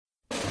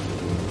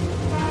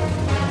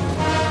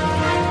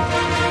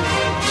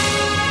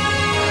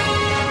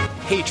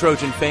Hey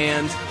Trojan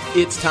fans,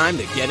 it's time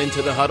to get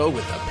into the huddle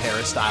with the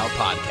Peristyle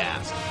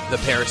Podcast. The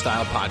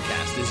Peristyle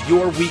Podcast is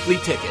your weekly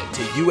ticket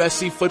to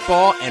USC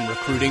football and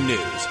recruiting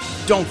news.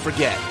 Don't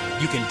forget,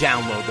 you can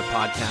download the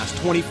podcast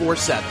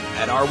 24/7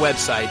 at our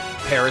website,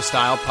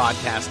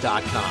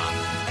 peristylepodcast.com.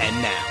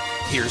 And now,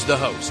 here's the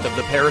host of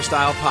the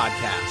Peristyle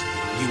Podcast,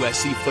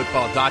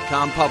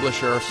 USCfootball.com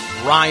publisher,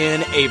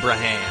 Ryan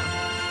Abraham.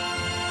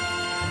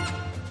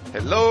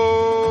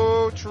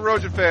 Hello,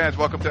 Trojan fans.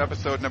 Welcome to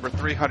episode number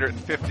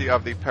 350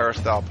 of the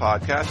Peristyle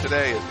Podcast.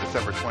 Today is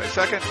December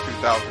 22nd,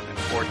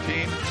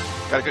 2014.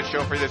 Got a good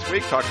show for you this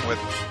week, talking with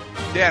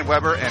Dan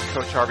Weber and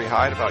Coach Harvey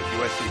Hyde about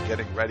USC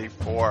getting ready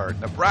for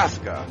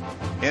Nebraska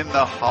in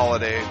the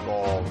Holiday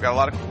Bowl. We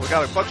got a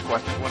bunch of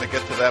questions. We want to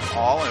get to them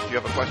all. And if you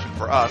have a question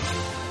for us,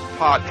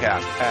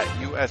 podcast at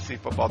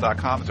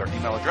uscfootball.com is our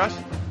email address,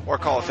 or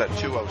call us at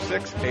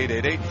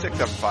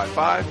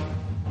 206-888-6755.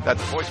 That's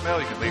a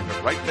voicemail. You can leave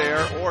it right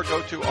there, or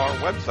go to our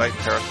website,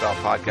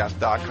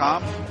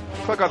 peristylepodcast.com.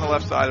 Click on the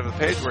left side of the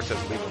page where it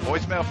says leave a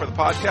voicemail for the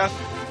podcast.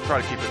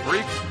 Try to keep it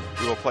brief.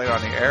 We will play it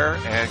on the air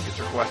and get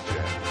your question.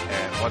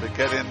 And want to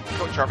get in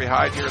Coach Harvey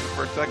Hyde here in the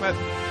first segment.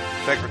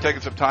 Thanks for taking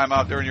some time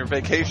out during your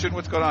vacation.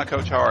 What's going on,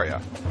 Coach? How are you?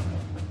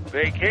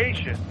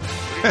 Vacation?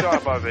 What are you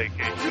talking about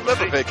vacation? You live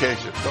a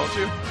vacation, don't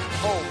you?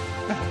 Oh,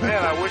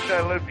 man, I wish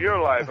I lived your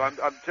life.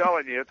 I'm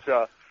telling you,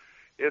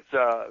 it's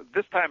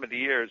this time of the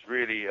year is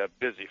really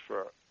busy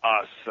for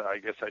us, I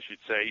guess I should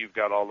say. You've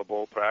got all the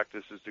bowl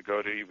practices to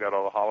go to. You've got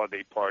all the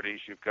holiday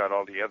parties. You've got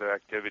all the other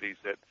activities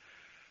that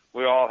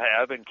we all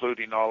have,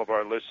 including all of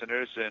our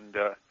listeners. And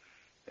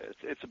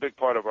it's a big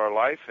part of our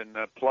life. And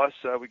plus,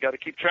 we got to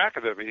keep track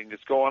of everything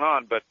that's going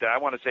on. But I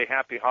want to say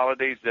happy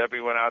holidays to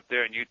everyone out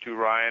there, and you too,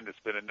 Ryan. It's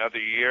been another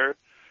year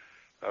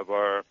of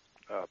our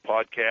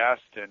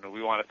podcast, and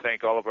we want to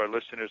thank all of our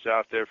listeners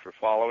out there for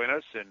following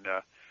us and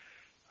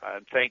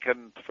thank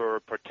them for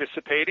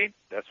participating.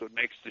 That's what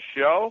makes the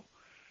show.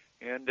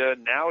 And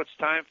now it's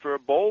time for a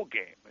bowl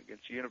game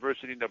against the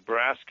University of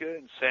Nebraska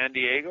in San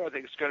Diego. I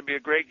think it's going to be a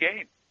great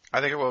game.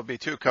 I think it will be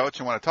too, Coach.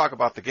 I want to talk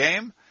about the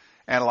game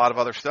and a lot of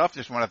other stuff.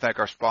 Just want to thank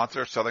our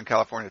sponsor, Southern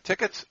California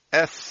Tickets.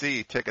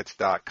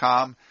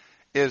 sctickets.com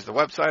is the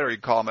website, or you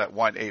can call them at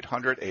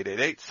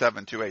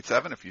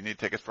 1-800-888-7287 if you need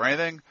tickets for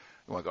anything.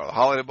 You want to go to the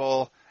Holiday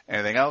Bowl,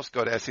 anything else,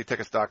 go to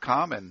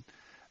sctickets.com and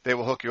they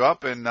will hook you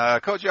up. And,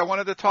 Coach, I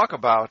wanted to talk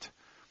about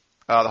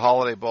the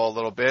Holiday Bowl a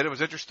little bit. It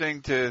was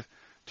interesting to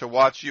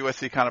watch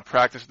USC kind of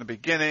practice in the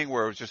beginning,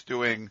 where it was just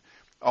doing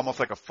almost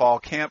like a fall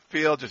camp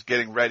feel, just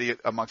getting ready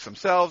amongst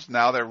themselves.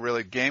 Now they're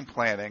really game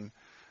planning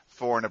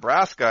for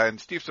Nebraska. And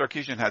Steve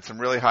Sarkisian had some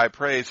really high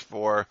praise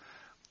for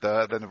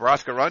the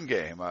Nebraska run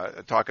game,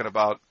 talking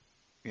about,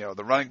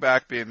 the running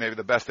back being maybe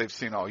the best they've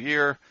seen all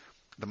year,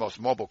 the most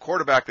mobile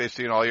quarterback they've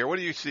seen all year. What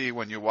do you see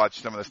when you watch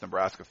some of this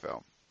Nebraska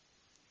film?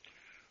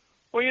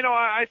 Well,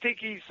 I think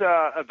he's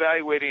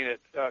evaluating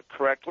it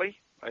correctly.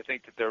 I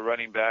think that their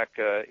running back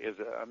is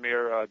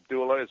Amir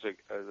Abdullah is an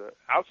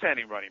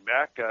outstanding running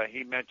back.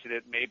 He mentioned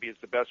it maybe is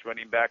the best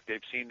running back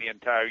they've seen the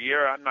entire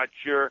year. I'm not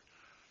sure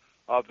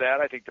of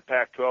that. I think the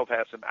Pac-12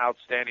 has some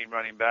outstanding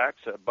running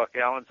backs. Buck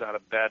Allen's not a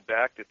bad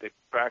back that they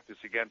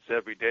practice against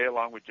every day,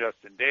 along with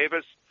Justin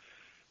Davis.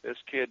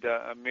 This kid,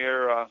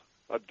 Amir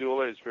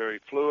Abdullah, is very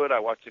fluid. I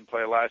watched him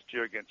play last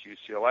year against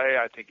UCLA.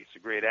 I think he's a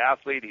great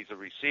athlete. He's a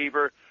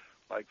receiver,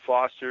 like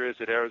Foster is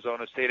at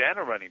Arizona State, and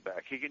a running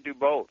back. He can do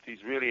both.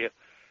 He's really,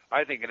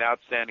 I think, an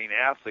outstanding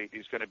athlete.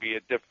 He's going to be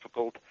a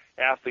difficult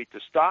athlete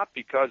to stop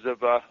because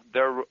of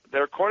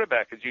their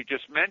quarterback, as you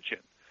just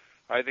mentioned.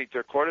 I think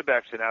their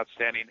quarterback's an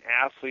outstanding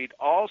athlete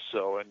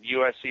also, and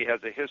USC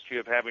has a history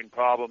of having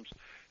problems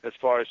as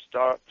far as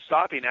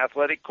stopping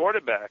athletic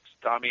quarterbacks.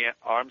 Tommy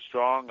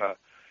Armstrong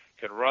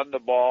can run the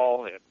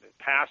ball and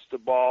pass the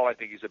ball. I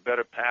think he's a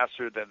better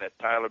passer than that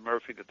Tyler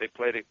Murphy that they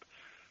played at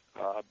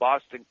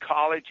Boston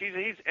College.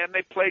 And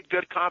they played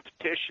good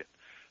competition.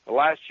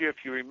 Last year,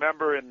 if you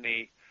remember, in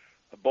the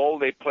bowl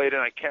they played in,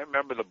 I can't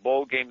remember the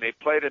bowl game they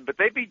played in, but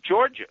they beat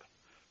Georgia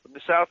from the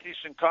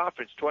Southeastern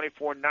Conference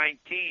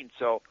 24-19.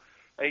 So,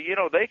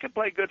 they can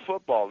play good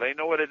football. They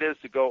know what it is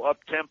to go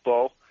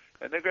up-tempo,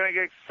 and they're going to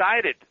get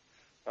excited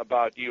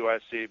about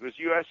USC because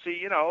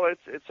USC,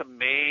 it's a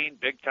main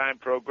big-time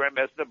program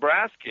as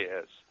Nebraska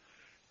is.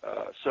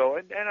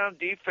 And on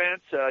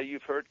defense,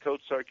 you've heard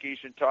Coach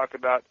Sarkisian talk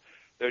about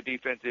their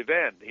defensive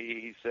end.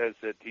 He says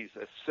that he's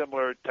a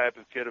similar type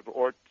of kid of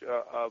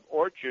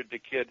Orchard, the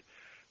kid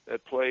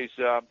that plays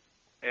at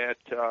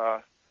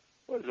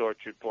what does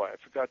Orchard play? I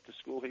forgot the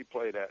school he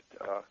played at.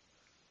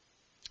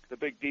 The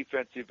big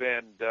defensive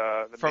end,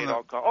 at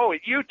Utah. Okay,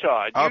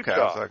 Utah.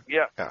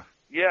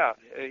 Yeah.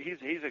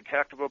 He's a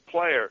heck of a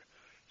player.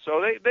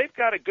 So they've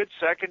got a good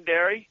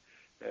secondary.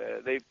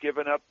 They've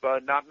given up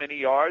not many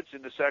yards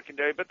in the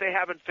secondary, but they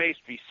haven't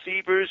faced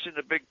receivers in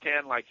the Big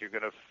Ten like you're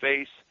going to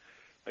face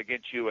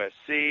against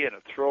USC, and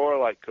a thrower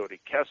like Cody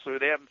Kessler.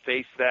 They haven't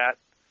faced that.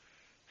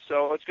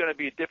 So it's going to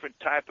be a different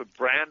type of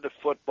brand of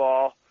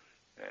football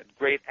and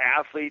great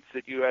athletes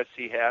that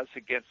USC has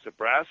against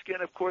Nebraska.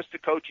 And, of course, the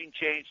coaching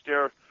changed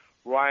their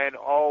Ryan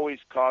always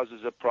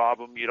causes a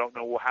problem. You don't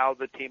know how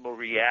the team will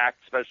react,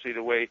 especially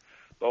the way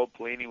Bo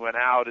Pelini went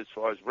out as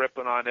far as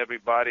ripping on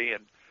everybody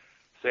and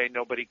saying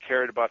nobody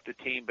cared about the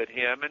team but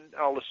him and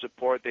all the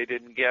support they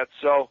didn't get.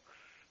 So,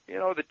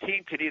 the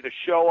team could either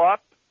show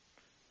up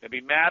and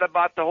be mad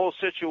about the whole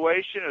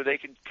situation, or they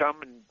can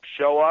come and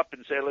show up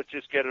and say, let's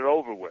just get it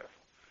over with.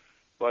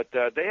 But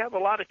they have a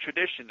lot of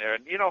tradition there.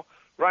 And,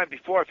 Ryan,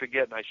 before I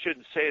forget, and I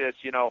shouldn't say this,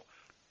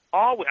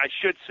 I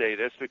should say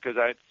this because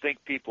I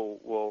think people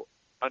will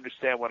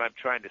understand what I'm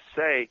trying to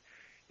say,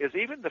 is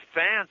even the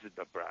fans in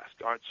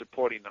Nebraska aren't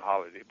supporting the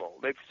Holiday Bowl.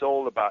 They've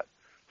sold about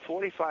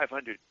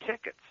 4,500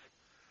 tickets.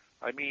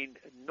 I mean,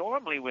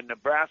 normally when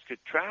Nebraska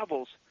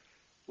travels,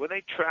 when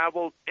they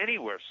travel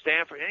anywhere,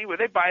 Stanford, anywhere,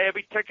 they buy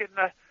every ticket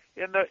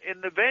in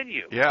the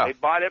venue. Yeah. They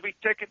bought every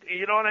ticket.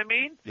 You know what I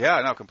mean?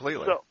 Yeah, no,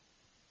 completely. So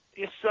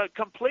it's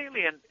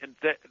completely, and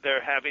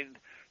they're having.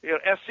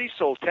 SC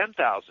sold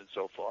 10,000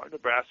 so far.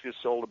 Nebraska's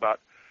sold about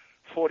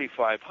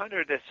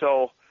 4,500.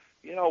 So,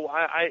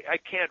 I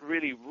can't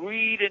really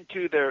read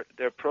into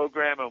their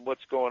program and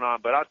what's going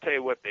on. But I'll tell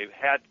you what, they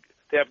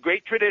have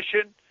great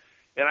tradition,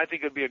 and I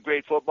think it'll be a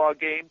great football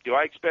game. Do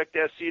I expect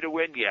SC to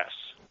win? Yes.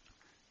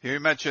 You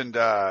mentioned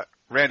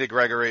Randy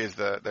Gregory is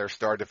their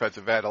star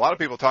defensive end. A lot of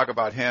people talk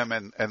about him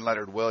and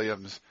Leonard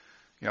Williams,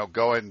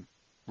 going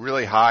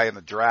really high in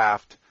the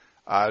draft.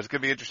 It's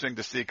going to be interesting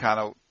to see kind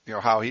of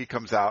how he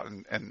comes out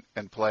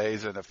and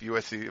plays, and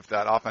if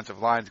that offensive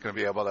line is going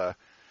to be able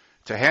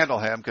to handle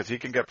him, because he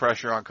can get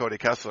pressure on Cody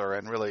Kessler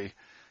and really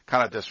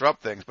kind of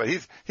disrupt things. But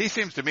he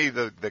seems to me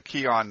the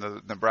key on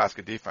the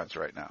Nebraska defense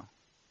right now.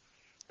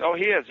 Oh,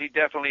 he is. He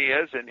definitely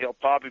is, and he'll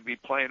probably be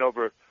playing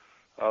over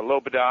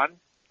Lobadan,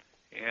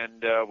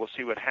 and we'll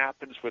see what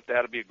happens with that.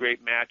 It'll be a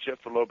great matchup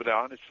for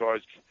Lobadan as far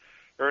as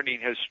earning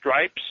his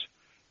stripes.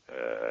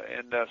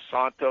 And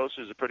Santos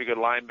is a pretty good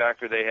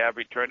linebacker they have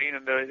returning,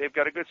 and they've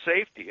got a good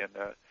safety, and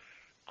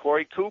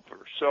Corey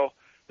Cooper. So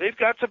they've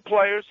got some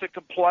players that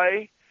can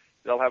play.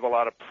 They'll have a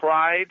lot of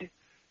pride,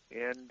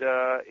 and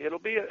it'll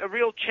be a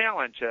real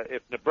challenge.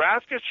 If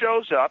Nebraska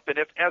shows up and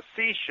if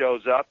SC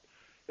shows up,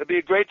 it'll be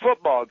a great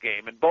football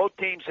game, and both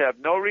teams have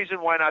no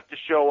reason why not to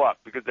show up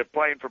because they're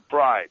playing for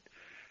pride.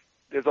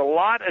 There's a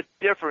lot of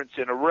difference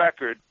in a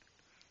record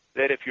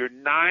that if you're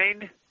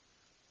 9-4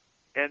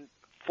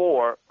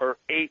 or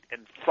 8-5,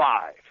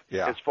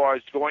 as far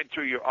as going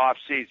through your off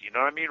season. You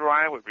know what I mean,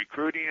 Ryan, with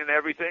recruiting and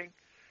everything?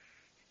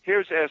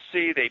 Here's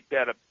SC. They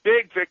had a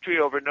big victory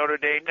over Notre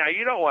Dame. Now,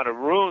 you don't want to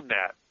ruin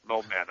that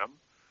momentum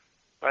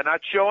by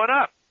not showing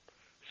up.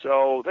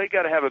 So they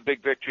got to have a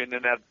big victory, and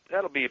then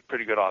that'll be a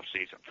pretty good off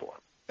season for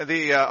them.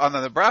 On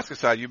the Nebraska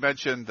side, you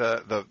mentioned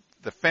the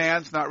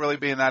fans not really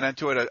being that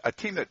into it. A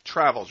team that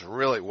travels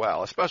really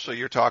well, especially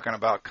you're talking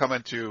about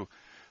coming to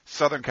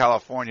Southern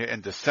California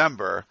in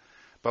December.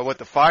 But with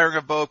the firing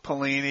of Bo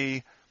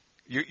Pelini,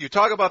 you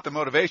talk about the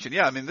motivation.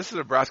 Yeah, I mean, this is a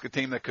Nebraska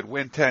team that could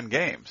win 10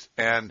 games.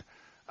 And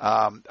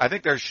I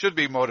think there should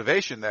be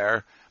motivation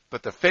there.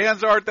 But the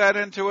fans aren't that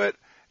into it.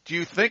 Do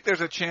you think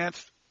there's a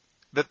chance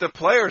that the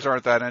players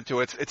aren't that into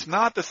it? It's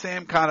not the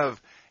same kind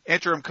of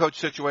interim coach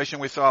situation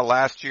we saw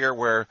last year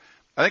where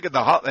I think in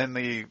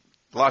the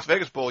Las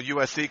Vegas Bowl,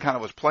 USC kind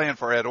of was playing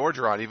for Ed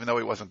Orgeron, even though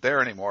he wasn't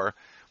there anymore.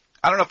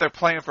 I don't know if they're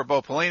playing for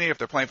Bo Pelini, if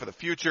they're playing for the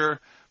future,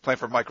 playing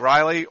for Mike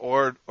Riley,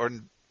 or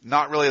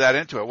not really that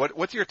into it.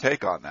 What's your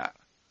take on that?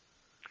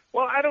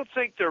 Well, I don't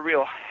think they're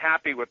real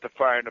happy with the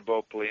firing of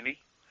Bo Pelini.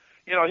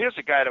 Here's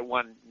a guy that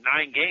won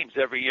 9 games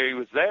every year he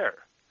was there.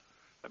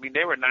 I mean,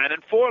 they were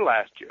 9-4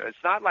 last year. It's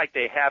not like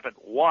they haven't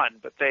won,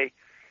 but there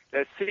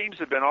seems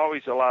to have been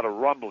always a lot of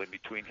rumbling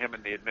between him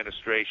and the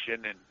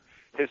administration and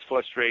his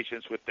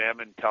frustrations with them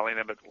and telling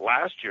them that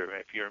last year,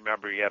 if you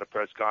remember, he had a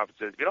press conference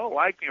and said, if you don't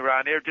like me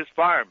around here, just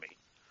fire me.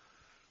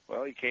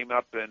 Well, he came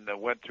up and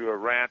went through a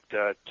rant,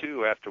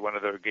 too, after one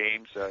of their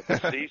games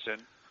this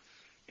season,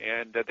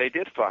 and they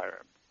did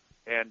fire him.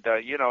 And,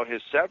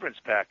 his severance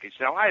package.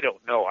 Now, I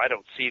don't know. I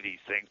don't see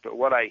these things, but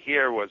what I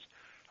hear was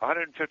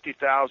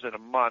 $150,000 a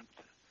month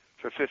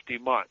for 50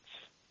 months.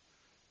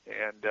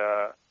 And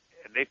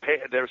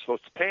they're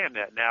supposed to pay him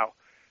that. Now,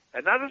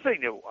 another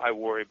thing that I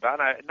worry about,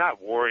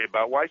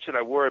 why should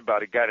I worry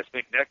about a guy that's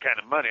making that kind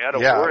of money? I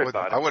don't worry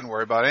about it. I wouldn't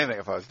worry about anything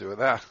if I was doing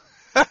that.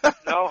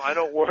 No, I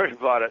don't worry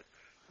about it.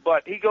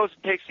 But he goes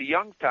and takes a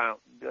Youngstown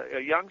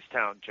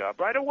job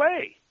right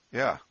away.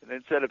 Yeah. And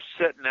instead of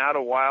sitting out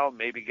a while,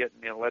 maybe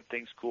let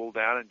things cool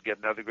down and get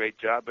another great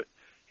job. But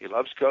he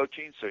loves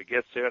coaching, so he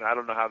gets there, and I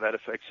don't know how that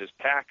affects his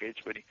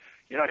package, but he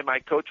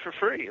might coach for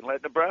free and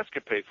let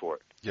Nebraska pay for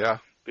it. Yeah.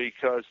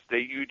 Because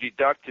you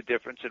deduct the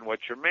difference in what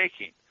you're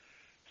making.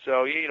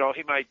 So,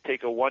 he might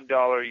take a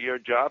 $1 a year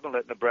job and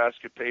let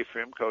Nebraska pay for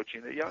him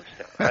coaching at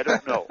Youngstown. I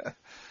don't know.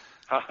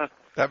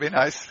 That'd be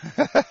nice.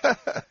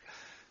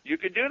 You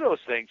can do those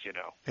things,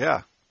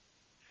 Yeah.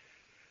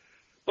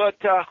 But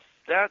that's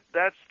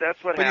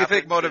what happens. But do you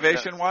think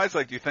motivation-wise,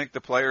 do you think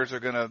the players are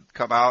going to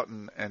come out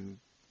and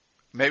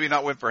maybe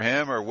not win for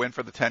him or win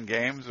for the 10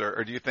 games,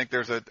 or do you think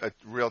there's a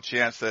real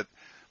chance that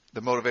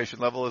the motivation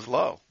level is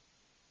low?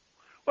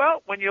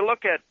 Well, when you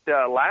look at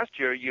last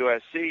year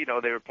USC, you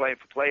know, they were playing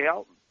for Clay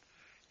Helton,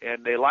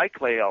 and they like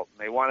Clay Helton.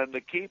 They wanted him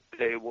to keep.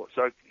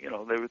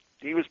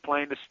 He was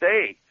playing to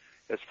stay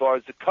as far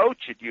as the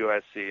coach at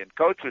USC and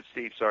coach with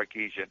Steve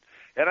Sarkisian.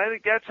 And I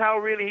think that's how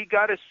really he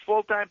got his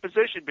full-time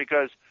position,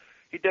 because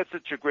he did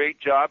such a great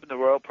job in the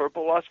Royal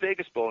Purple Las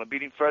Vegas Bowl and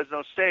beating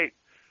Fresno State.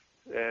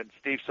 And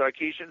Steve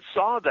Sarkisian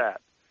saw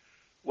that.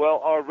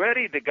 Well,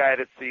 already the guy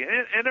that's the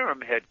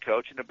interim head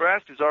coach in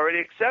Nebraska has already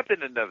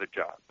accepted another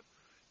job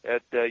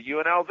at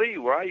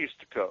UNLV, where I used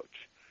to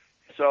coach.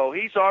 So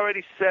he's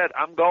already said,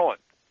 I'm going.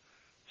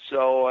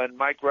 So, and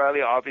Mike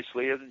Riley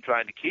obviously isn't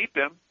trying to keep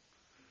him.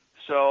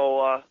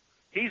 So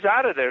he's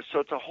out of there. So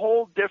it's a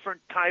whole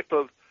different type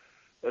of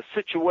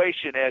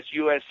situation as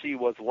USC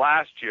was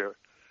last year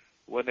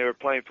when they were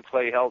playing for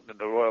Clay Helton in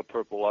the Royal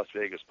Purple Las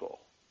Vegas Bowl.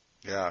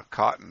 Yeah,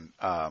 Cotton.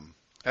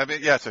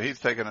 So he's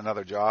taking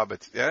another job.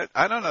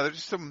 I don't know. There's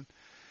just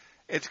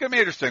it's going to be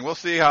interesting. We'll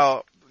see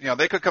how,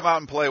 they could come out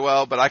and play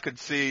well, but I could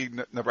see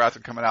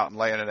Nebraska coming out and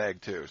laying an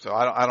egg too. So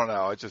I don't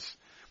know.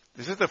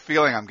 This is the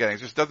feeling I'm getting.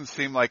 It just doesn't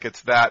seem like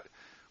it's that.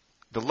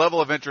 The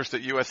level of interest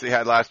that USC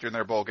had last year in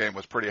their bowl game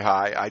was pretty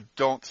high. I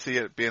don't see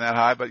it being that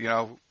high, but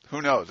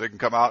who knows? They can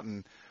come out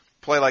and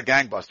play like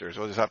gangbusters.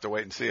 We'll just have to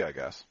wait and see, I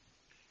guess.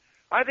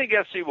 I think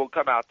SC will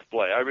come out to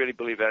play. I really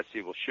believe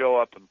SC will show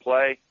up and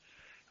play.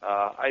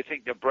 I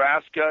think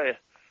Nebraska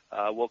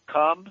will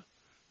come.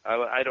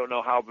 I don't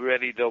know how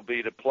ready they'll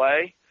be to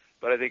play,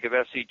 but I think if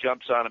SC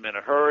jumps on them in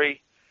a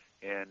hurry,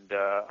 and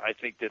I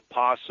think that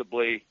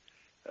possibly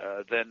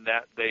then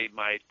that they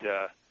might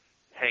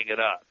hang it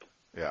up.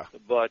 Yeah.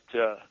 But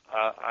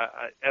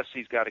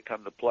SC's got to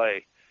come to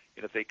play.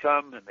 And if they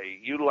come and they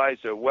utilize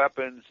their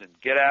weapons and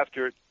get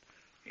after it,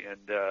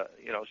 and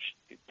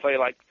play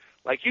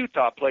like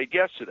Utah played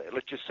yesterday.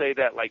 Let's just say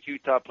that, like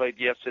Utah played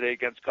yesterday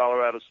against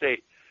Colorado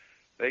State.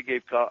 They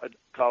gave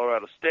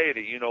Colorado State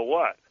a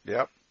you-know-what.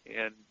 Yep.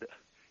 And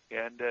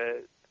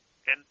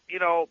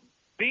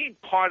being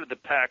part of the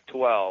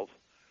Pac-12,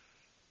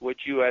 which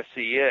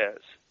USC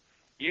is,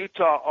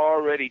 Utah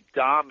already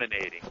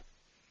dominating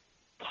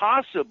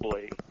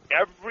possibly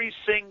every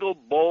single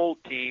bowl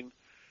team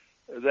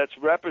that's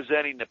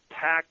representing the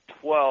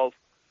Pac-12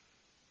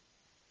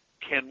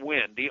 can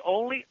win. The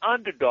only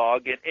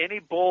underdog in any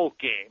bowl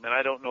game, and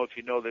I don't know if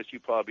you know this, you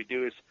probably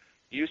do, is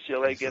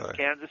UCLA against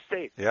Kansas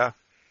State. Yeah.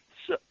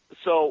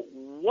 So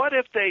what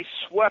if they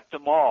swept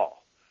them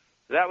all?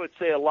 That would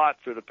say a lot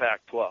for the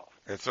Pac-12.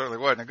 It certainly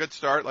would. And a good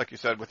start, like you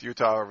said, with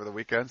Utah over the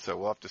weekend, so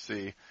we'll have to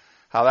see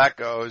how that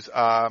goes.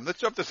 Let's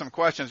jump to some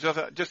questions.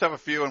 Just have a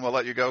few, and we'll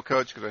let you go,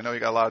 Coach, because I know you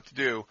got a lot to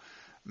do.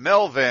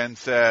 Melvin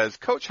says,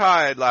 Coach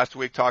Hyde last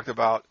week talked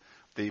about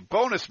the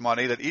bonus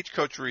money that each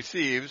coach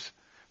receives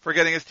for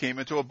getting his team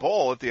into a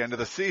bowl at the end of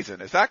the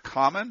season. Is that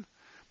common?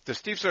 Does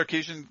Steve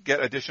Sarkisian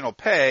get additional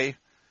pay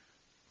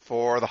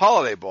for the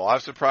Holiday Bowl? I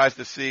was surprised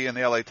to see in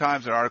the LA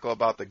Times an article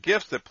about the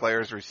gifts that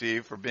players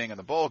receive for being in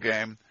the bowl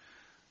game.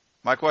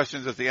 My question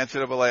is, does the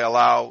NCAA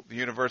allow the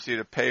university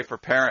to pay for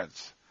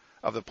parents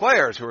of the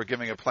players who are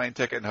giving a plane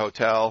ticket and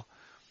hotel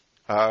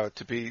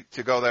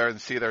to go there and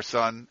see their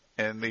son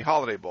in the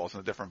Holiday Bowls in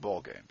the different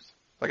bowl games?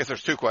 I guess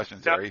there's two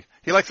questions there.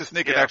 He likes to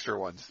sneak in extra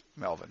ones,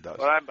 Melvin does.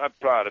 Well, I'm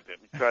proud of him.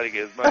 Try to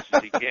get as much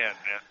as he can,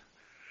 man.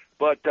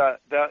 But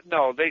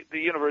the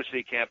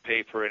university can't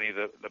pay for any of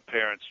the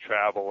parents'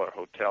 travel or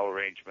hotel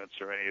arrangements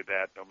or any of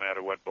that, no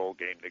matter what bowl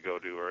game they go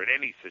to or in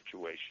any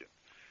situation.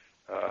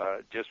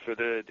 Just for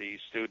the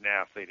student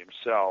athlete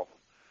himself.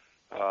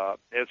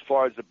 As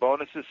far as the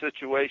bonuses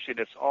situation,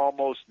 it's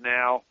almost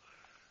now.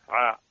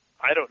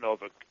 I don't know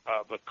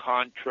of a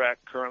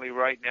contract currently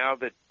right now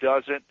that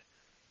doesn't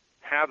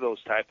have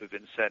those type of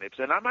incentives.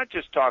 And I'm not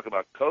just talking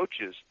about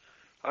coaches.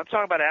 I'm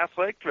talking about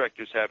athletic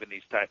directors having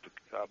these type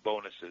of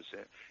bonuses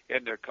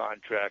in their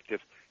contract.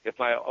 If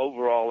my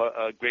overall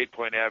grade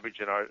point average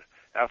in our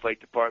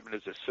athletic department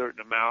is a certain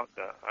amount,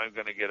 I'm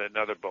going to get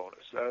another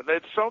bonus.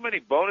 There's so many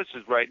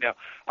bonuses right now.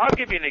 I'll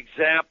give you an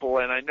example,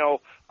 and I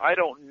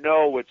don't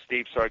know what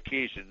Steve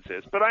Sarkisian's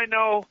is, but I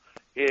know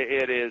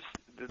it is.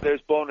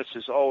 There's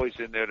bonuses always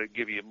in there to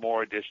give you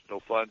more additional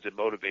funds and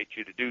motivate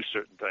you to do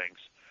certain things.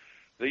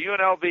 The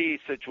UNLV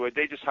situation,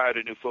 they just hired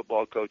a new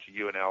football coach at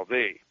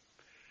UNLV.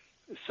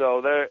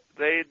 So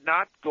they're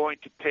not going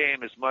to pay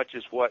him as much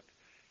as what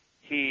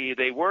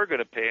they were going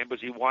to pay him,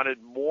 because he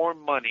wanted more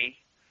money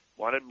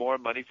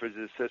for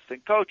his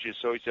assistant coaches.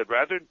 So he said,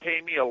 rather than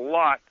pay me a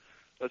lot,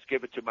 let's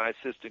give it to my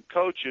assistant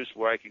coaches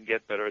where I can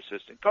get better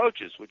assistant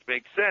coaches, which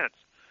makes sense.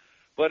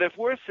 But if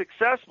we're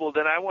successful,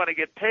 then I want to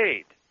get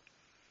paid.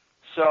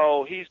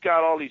 So he's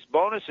got all these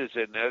bonuses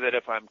in there that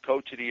if I'm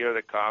coach of the year of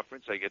the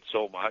conference, I get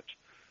so much,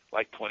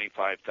 like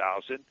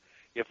 $25,000.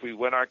 If we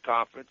win our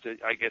conference,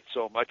 I get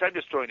so much. I'm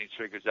just throwing these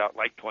figures out,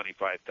 like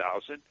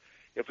 $25,000.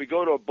 If we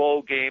go to a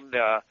bowl game,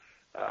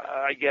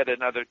 I get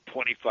another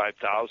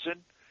 $25,000.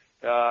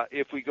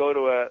 If we go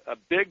to a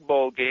big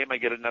bowl game, I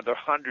get another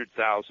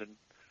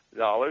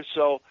 $100,000.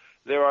 So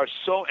there are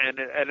and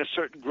at a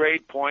certain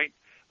grade point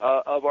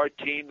of our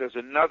team, there's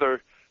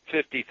another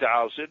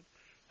 $50,000.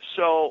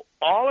 So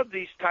all of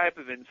these type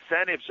of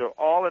incentives are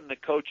all in the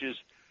coach's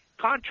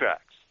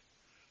contracts.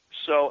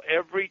 So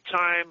every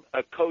time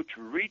a coach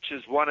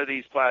reaches one of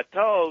these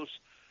plateaus,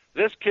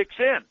 this kicks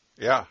in.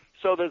 Yeah.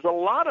 So there's a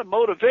lot of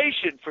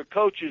motivation for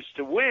coaches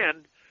to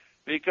win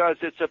because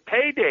it's a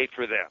payday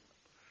for them.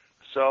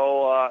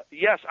 So,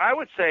 yes, I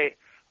would say,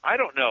 I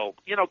don't know.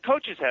 You know,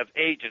 coaches have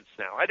agents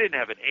now. I didn't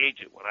have an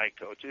agent when I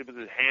coached. It was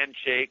a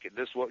handshake, and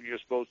this is what you're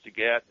supposed to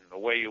get, and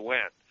away you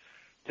went.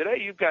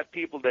 Today, you've got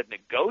people that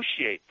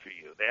negotiate for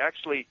you. They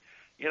actually,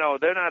 you know,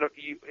 they're not.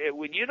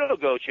 When you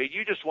negotiate,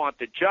 you just want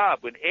the job.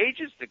 When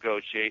agents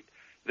negotiate,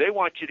 they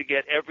want you to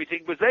get everything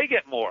because they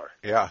get more.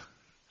 Yeah.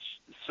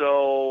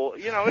 So,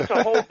 you know, it's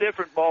a whole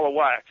different ball of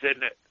wax,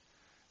 isn't it?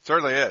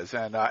 Certainly is.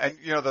 And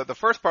you know, the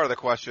first part of the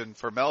question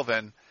for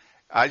Melvin,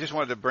 I just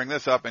wanted to bring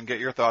this up and get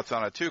your thoughts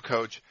on it too,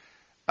 Coach.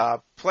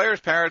 Players,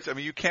 parents, I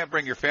mean, you can't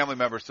bring your family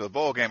members to the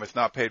bowl game. It's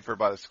not paid for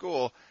by the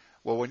school.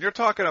 Well, when you're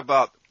talking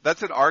about,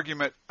 that's an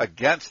argument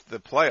against the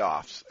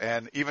playoffs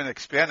and even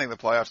expanding the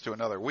playoffs to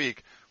another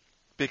week,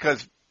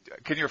 because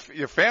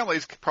your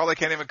families probably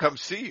can't even come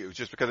see you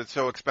just because it's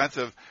so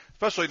expensive,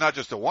 especially not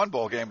just a one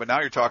bowl game, but now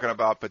you're talking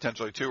about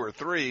potentially 2 or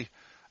 3.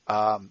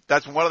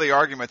 That's one of the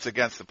arguments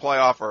against the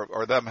playoff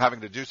or them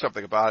having to do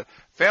something about it.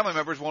 Family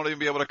members won't even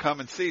be able to come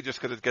and see just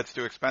because it gets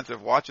too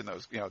expensive watching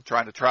those, you know,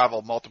 trying to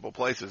travel multiple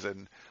places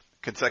in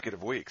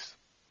consecutive weeks.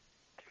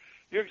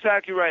 You're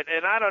exactly right.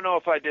 And I don't know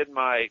if I did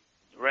my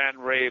rant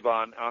and rave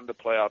on the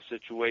playoff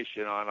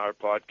situation on our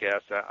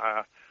podcast.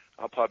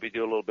 I'll probably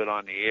do a little bit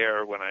on the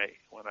air when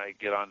I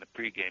get on the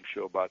pregame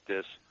show about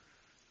this.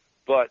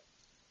 But,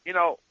 you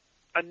know,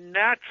 a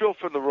natural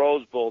for the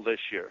Rose Bowl this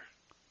year,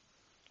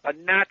 a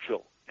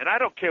natural. And I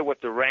don't care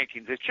what the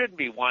rankings. It shouldn't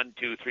be 1,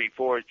 2, 3,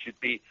 4. It should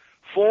be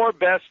 4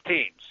 best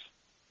teams.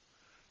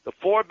 The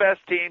 4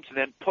 best teams, and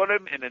then put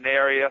them in an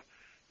area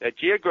that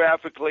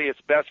geographically it's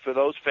best for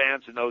those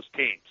fans and those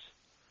teams.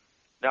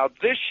 Now,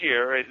 this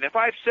year, and if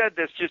I've said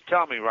this, just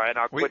tell me, Ryan.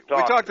 I'll quit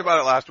talking. We talked about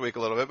it last week a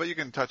little bit, but you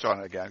can touch on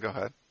it again. Go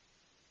ahead.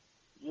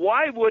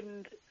 Why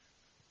wouldn't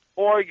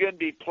Oregon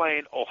be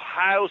playing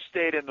Ohio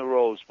State in the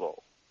Rose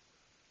Bowl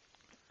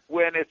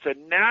when it's a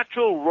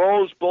natural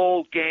Rose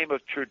Bowl game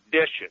of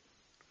tradition?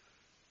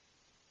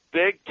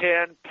 Big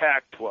Ten,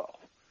 Pac-12.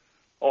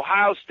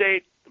 Ohio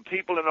State, the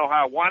people in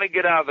Ohio want to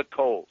get out of the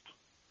cold.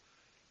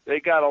 They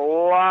got a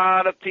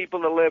lot of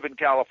people that live in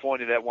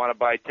California that want to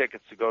buy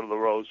tickets to go to the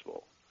Rose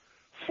Bowl.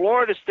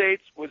 Florida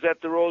State was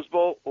at the Rose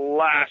Bowl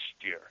last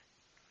year.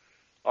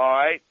 All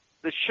right?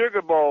 The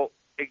Sugar Bowl,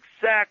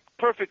 exact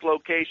perfect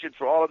location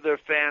for all of their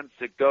fans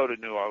to go to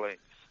New Orleans.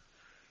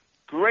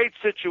 Great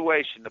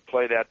situation to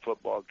play that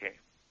football game.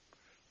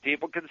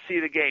 People can see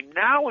the game.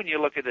 Now when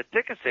you look at the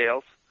ticket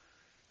sales,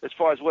 as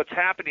far as what's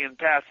happening in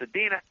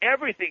Pasadena,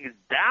 everything is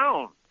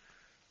down.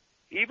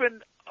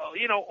 Even,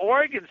 you know,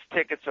 Oregon's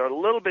tickets are a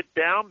little bit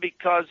down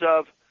because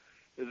of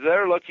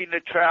they're looking to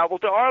travel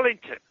to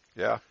Arlington.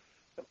 Yeah.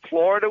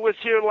 Florida was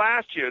here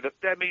last year.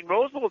 I mean,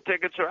 Rose Bowl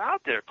tickets are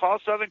out there. Call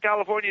Southern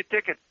California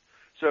Tickets.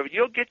 So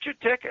you'll get your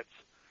tickets.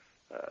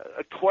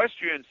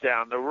 Equestrian's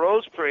down. The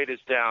Rose Parade is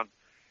down.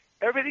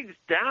 Everything's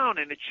down,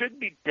 and it shouldn't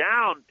be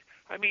down.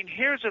 I mean,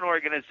 here's an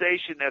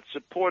organization that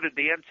supported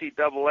the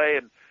NCAA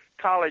and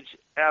college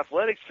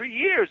athletics for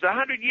years,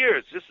 100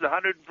 years. This is the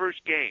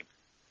 101st game.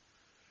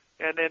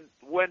 And then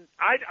when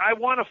I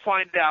want to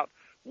find out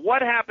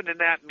what happened in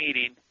that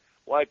meeting,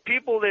 why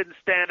people didn't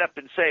stand up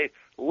and say,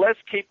 let's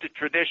keep the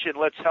tradition,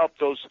 let's help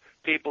those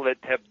people that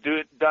have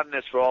done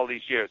this for all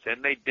these years.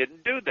 And they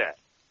didn't do that.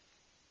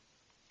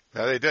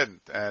 No, they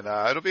didn't. And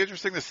it'll be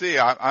interesting to see.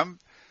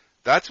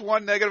 That's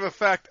one negative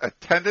effect.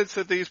 Attendance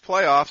at these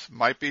playoffs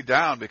might be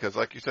down because,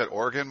 like you said,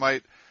 Oregon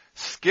might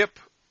skip,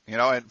 you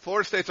know, and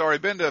Florida State's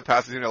already been to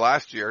Pasadena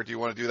last year. Do you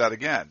want to do that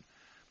again?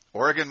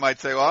 Oregon might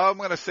say, well, I'm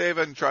going to save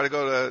it and try to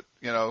go to,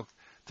 you know,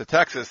 to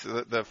Texas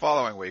the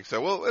following week.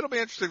 So it'll be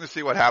interesting to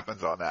see what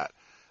happens on that.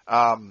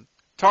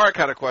 Tarek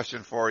had a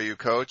question for you,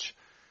 Coach.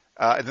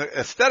 An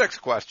aesthetics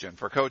question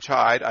for Coach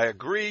Hyde. I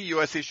agree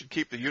USC should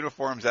keep the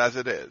uniforms as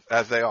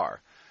they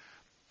are.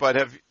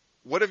 But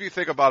what do you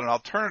think about an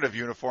alternative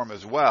uniform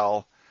as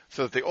well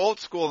so that the old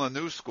school and the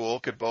new school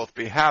could both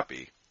be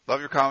happy? Love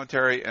your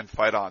commentary and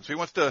fight on. So he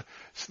wants to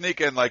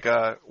sneak in like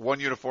one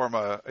uniform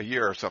a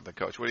year or something,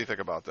 Coach. What do you think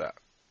about that?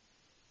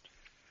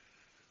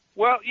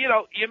 Well, you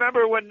know, you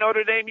remember when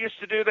Notre Dame used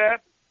to do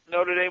that?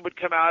 Notre Dame would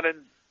come out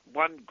in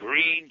one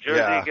green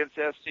jersey against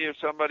SC or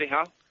somebody,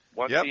 huh?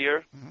 Once a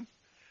year. Mm-hmm.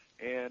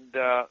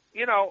 And,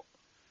 you know,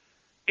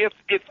 if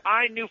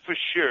I knew for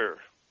sure,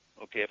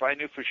 if I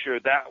knew for sure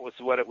that was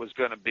what it was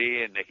going to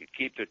be and they could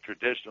keep the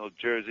traditional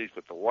jerseys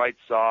with the white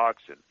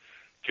socks and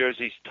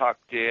jerseys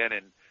tucked in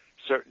and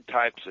certain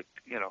types of,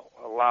 you know,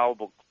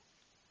 allowable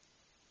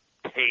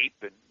tape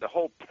and the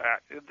whole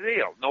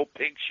deal, no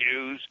pink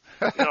shoes,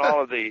 you know,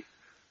 all of the,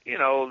 you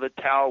know, the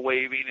towel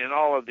waving and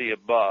all of the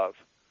above.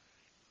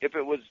 If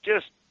it was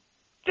just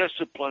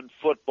disciplined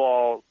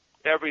football,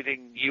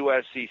 everything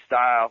USC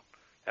style,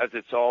 as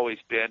it's always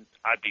been,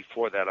 I'd be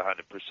for that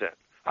 100%.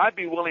 I'd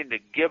be willing to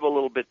give a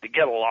little bit to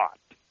get a lot.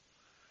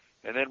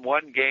 And then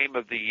one game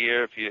of the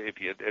year, if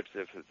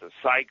it's a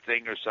psych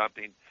thing or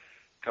something,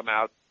 come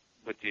out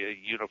with the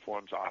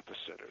uniforms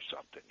opposite or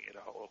something,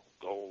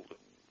 gold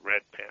and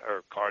red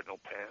or cardinal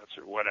pants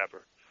or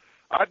whatever.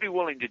 I'd be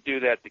willing to do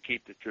that to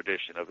keep the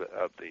tradition of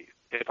the.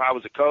 If I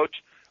was a coach,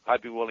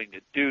 I'd be willing to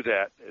do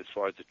that as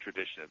far as the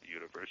tradition of the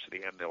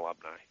university and the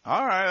alumni.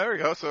 All right, there we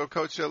go. So,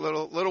 Coach, a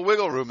little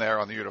wiggle room there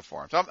on the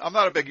uniforms. I'm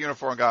not a big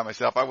uniform guy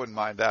myself. I wouldn't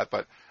mind that,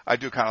 but I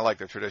do kind of like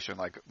the tradition,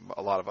 like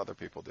a lot of other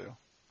people do.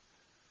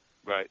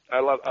 Right. I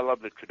love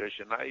the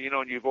tradition.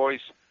 And you've always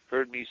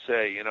heard me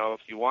say, if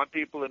you want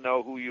people to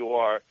know who you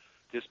are,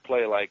 just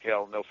play like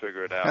hell and they'll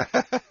figure it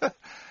out.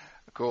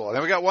 Cool. And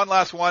then we got one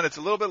last one. It's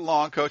a little bit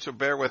long, Coach, so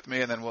bear with me,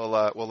 and then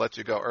we'll let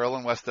you go. Earl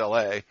in West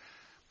L.A.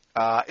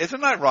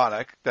 Isn't it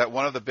ironic that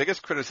one of the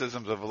biggest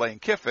criticisms of Lane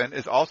Kiffin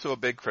is also a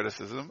big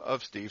criticism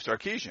of Steve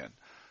Sarkisian?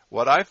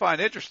 What I find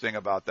interesting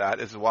about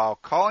that is while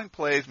calling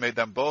plays made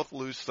them both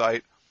lose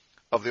sight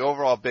of the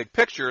overall big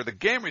picture, the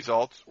game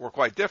results were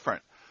quite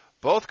different.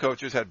 Both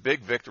coaches had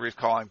big victories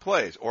calling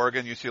plays.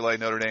 Oregon, UCLA,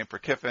 Notre Dame for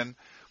Kiffin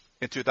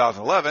in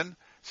 2011,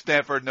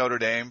 Stanford, Notre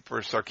Dame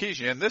for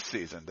Sarkisian this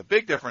season. The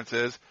big difference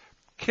is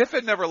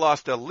Kiffin never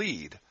lost a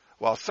lead,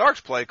 while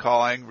Sark's play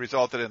calling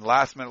resulted in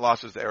last-minute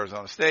losses to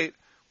Arizona State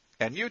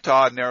and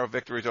Utah narrow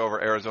victories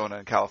over Arizona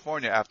and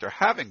California after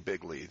having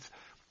big leads.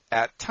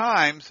 At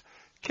times,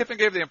 Kiffin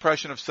gave the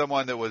impression of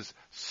someone that was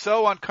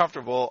so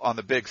uncomfortable on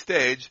the big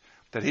stage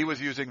that he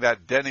was using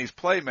that Denny's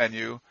play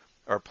menu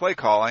or play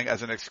calling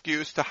as an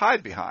excuse to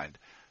hide behind.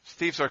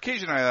 Steve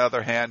Sarkisian, on the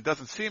other hand,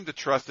 doesn't seem to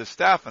trust his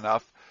staff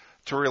enough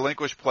to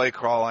relinquish play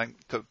calling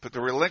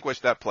to relinquish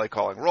that play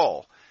calling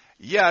role.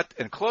 Yet,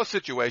 in close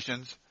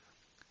situations,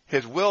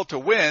 his will to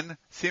win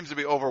seems to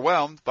be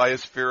overwhelmed by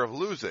his fear of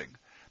losing.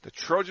 The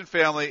Trojan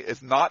family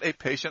is not a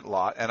patient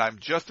lot, and I'm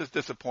just as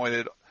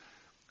disappointed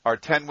our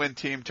 10-win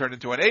team turned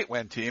into an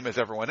 8-win team as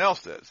everyone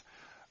else is.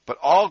 But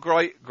all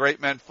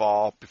great men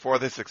fall before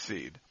they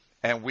succeed,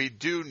 and we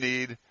do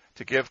need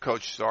to give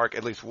Coach Sark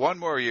at least one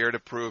more year to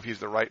prove he's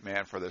the right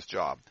man for this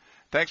job.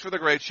 Thanks for the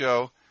great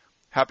show.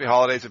 Happy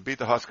holidays, and beat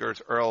the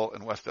Huskers. Earl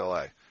in West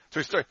L.A. So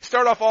he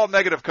start off all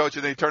negative, Coach,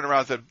 and then he turned around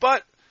and said,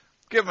 but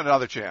give him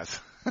another chance.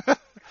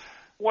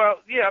 Well,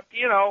 yeah,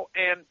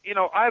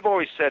 I've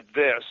always said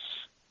this,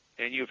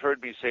 and you've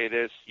heard me say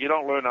this, you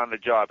don't learn on the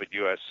job at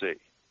USC.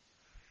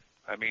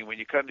 I mean, when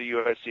you come to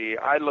USC,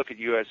 I look at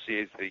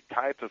USC as the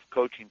type of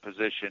coaching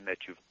position that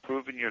you've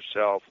proven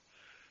yourself,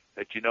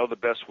 that you know the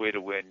best way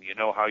to win, you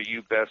know how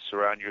you best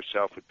surround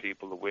yourself with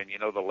people to win, you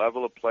know the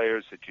level of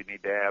players that you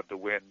need to have to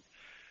win.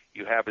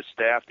 You have a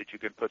staff that you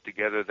can put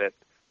together that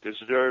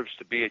deserves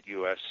to be at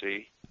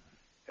USC,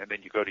 and then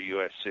you go to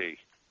USC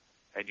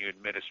and you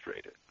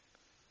administrate it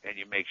and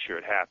you make sure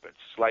it happens.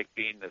 It's like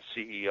being the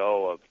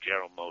CEO of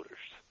General Motors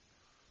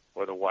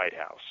or the White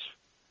House,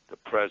 the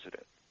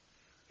president.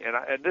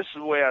 And this is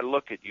the way I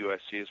look at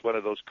USC as one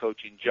of those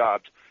coaching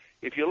jobs.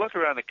 If you look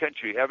around the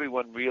country,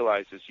 everyone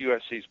realizes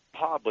USC is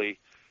probably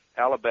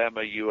Alabama,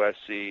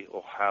 USC,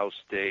 Ohio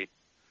State,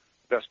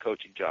 best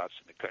coaching jobs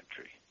in the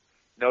country.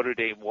 Notre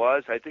Dame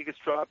was. I think it's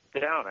dropped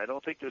down. I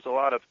don't think there's a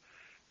lot of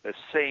the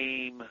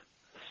same,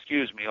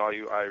 excuse me, all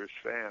you Irish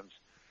fans,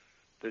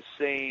 the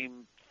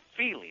same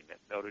feeling at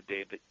Notre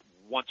Dame that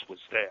once was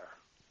there.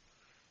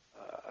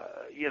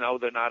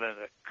 They're not in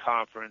a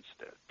conference.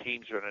 The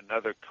teams are in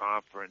another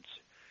conference.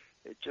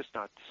 It's just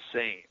not the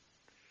same.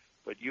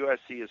 But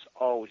USC has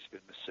always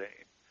been the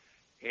same.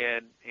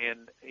 And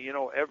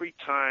every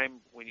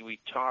time when we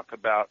talk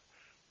about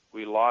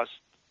we lost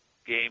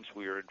games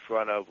we were in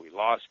front of, we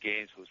lost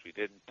games because we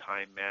didn't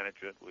time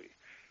management,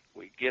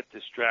 we get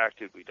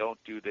distracted, we don't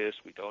do this,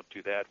 we don't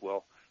do that.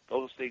 Well,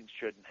 those things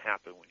shouldn't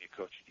happen when you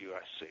coach at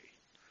USC.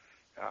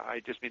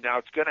 Now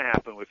it's going to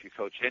happen if you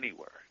coach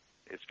anywhere.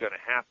 It's going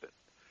to happen.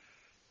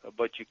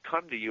 But you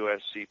come to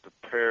USC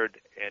prepared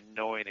and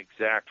knowing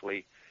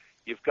exactly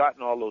you've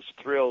gotten all those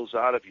thrills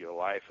out of your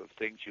life of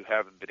things you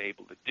haven't been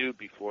able to do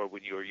before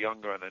when you were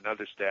younger on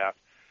another staff.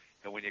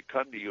 And when you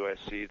come to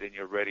USC, then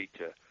you're ready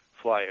to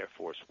fly Air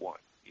Force One.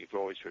 You've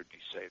always heard me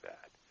say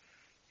that.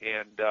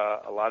 And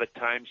a lot of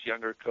times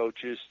younger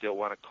coaches still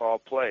want to call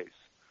plays.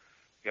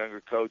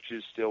 Younger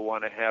coaches still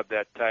want to have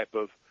that type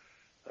of,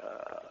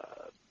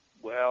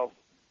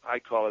 I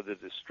call it a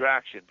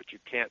distraction, but you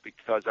can't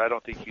because I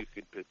don't think you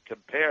can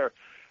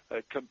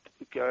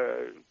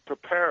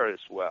prepare as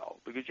well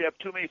because you have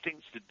too many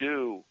things to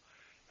do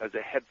as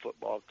a head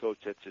football coach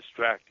that's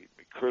distracting.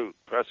 Recruit,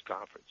 press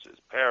conferences,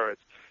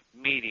 parents,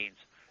 meetings,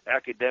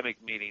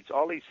 academic meetings,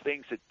 all these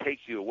things that take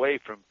you away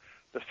from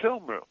the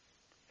film room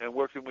and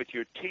working with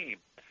your team.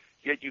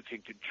 Yet you can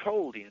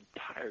control the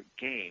entire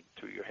game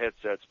through your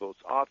headsets, both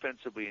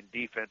offensively and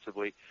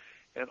defensively.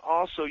 And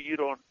also you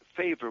don't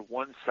favor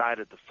one side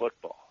of the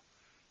football.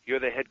 You're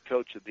the head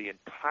coach of the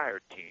entire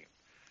team.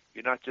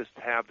 You not just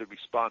have the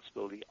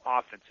responsibility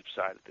offensive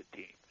side of the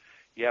team.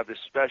 You have the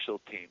special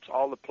teams.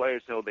 All the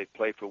players know they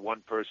play for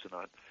one person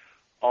on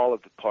all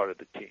of the part of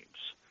the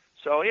teams.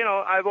 So,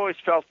 I've always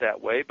felt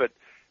that way, but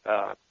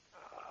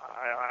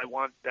I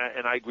want,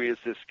 and I agree as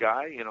this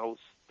guy,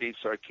 Steve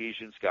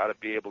Sarkisian's got to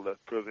be able to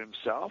prove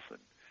himself and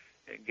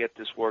get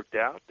this worked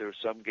out. There are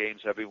some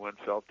games everyone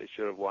felt they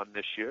should have won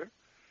this year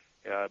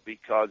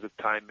because of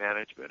time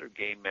management or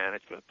game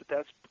management, but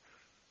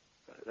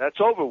that's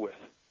over with.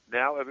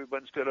 Now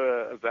everyone's going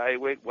to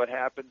evaluate what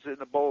happens in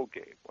the bowl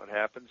game, what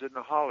happens in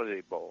the Holiday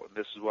Bowl, and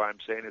this is why I'm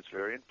saying it's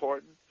very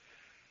important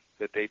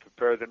that they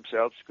prepare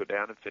themselves to go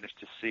down and finish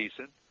the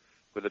season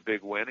with a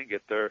big win and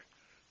get their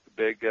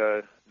big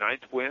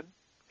ninth win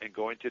and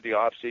go into the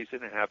off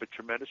season and have a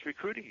tremendous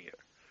recruiting year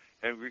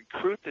and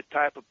recruit the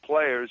type of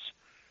players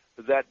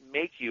that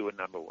make you a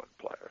number one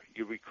player.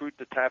 You recruit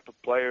the type of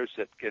players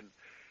that can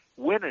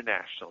win a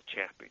national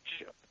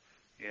championship,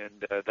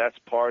 and that's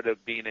part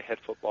of being a head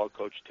football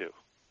coach too.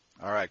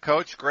 All right,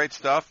 Coach, great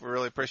stuff. We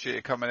really appreciate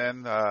you coming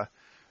in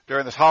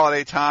during this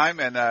holiday time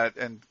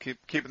and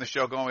keeping the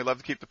show going. We love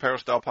to keep the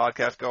Peristyle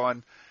podcast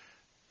going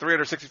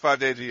 365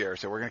 days a year.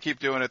 So we're going to keep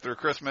doing it through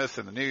Christmas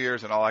and the New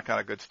Year's and all that kind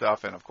of good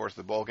stuff, and, of course,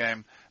 the bowl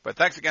game. But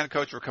thanks again,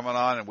 Coach, for coming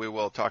on, and we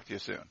will talk to you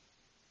soon.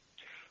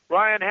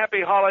 Ryan, happy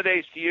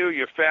holidays to you,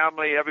 your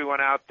family, everyone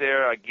out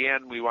there.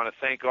 Again, we want to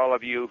thank all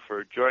of you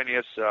for joining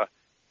us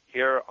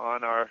here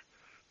on our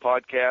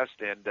podcast,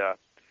 and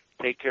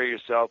take care of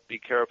yourself, be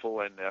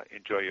careful, and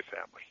enjoy your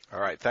family. All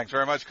right. Thanks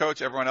very much,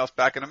 Coach. Everyone else,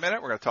 back in a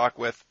minute. We're going to talk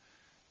with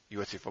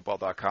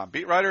USCFootball.com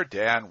beat writer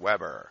Dan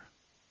Weber.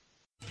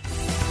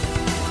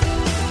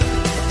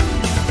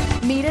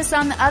 Meet us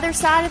on the other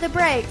side of the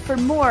break for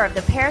more of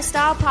the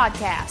Peristyle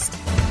Podcast.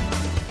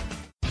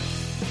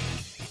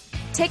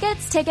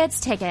 Tickets,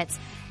 tickets, tickets.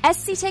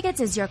 SC Tickets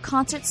is your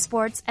concert,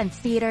 sports, and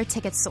theater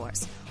ticket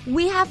source.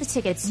 We have the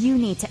tickets you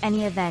need to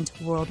any event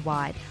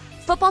worldwide.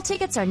 Football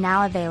tickets are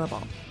now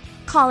available.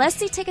 Call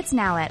SC Tickets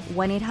now at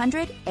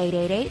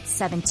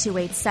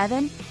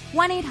 1-800-888-7287,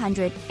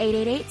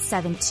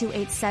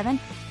 1-800-888-7287.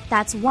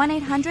 That's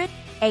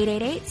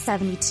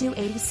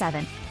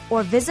 1-800-888-7287.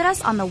 Or visit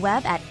us on the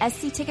web at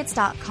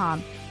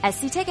sctickets.com.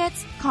 SC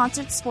Tickets,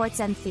 concert, sports,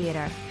 and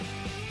theater.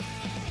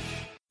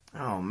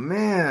 Oh,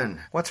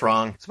 man. What's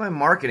wrong? It's my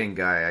marketing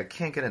guy. I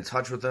can't get in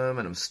touch with him,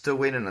 and I'm still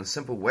waiting on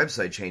simple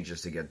website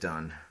changes to get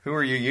done. Who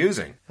are you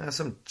using?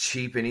 Some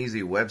cheap and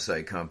easy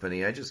website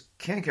company. I just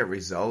can't get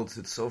results.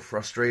 It's so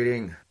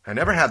frustrating. I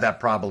never had that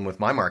problem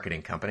with my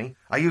marketing company.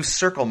 I use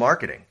Circle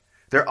Marketing.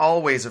 They're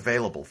always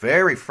available,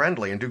 very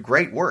friendly, and do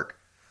great work.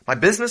 My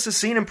business has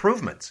seen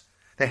improvements.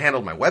 They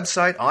handled my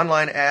website,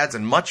 online ads,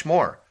 and much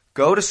more.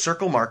 Go to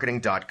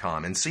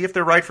CircleMarketing.com and see if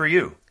they're right for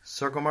you.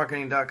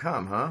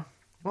 CircleMarketing.com, huh?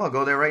 Well, I'll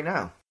go there right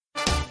now.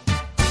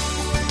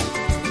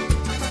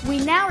 We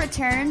now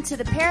return to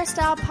the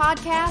Peristyle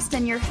Podcast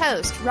and your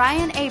host,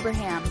 Ryan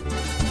Abraham.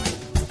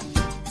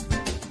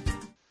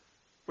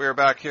 We are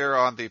back here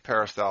on the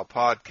Peristyle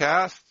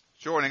Podcast.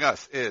 Joining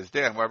us is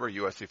Dan Weber,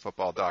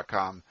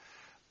 USCFootball.com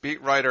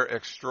beat writer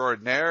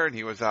extraordinaire, and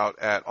he was out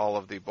at all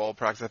of the bowl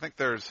practices. I think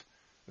there's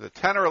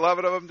 10 or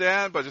 11 of them,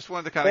 Dan, but just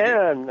wanted to kind of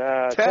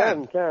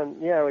 10.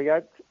 Yeah, we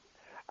got.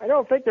 I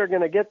don't think they're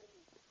going to get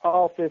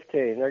all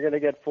 15. They're going to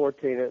get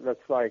 14. It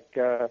looks like,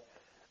 but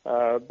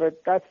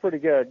that's pretty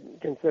good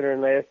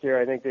considering last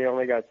year. I think they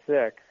only got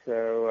 6.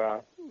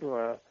 So,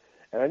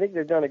 and I think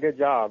they've done a good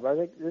job. I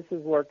think this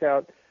has worked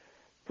out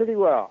pretty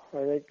well.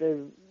 I think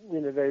they've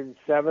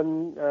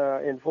 7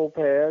 in full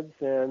pads,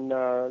 and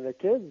the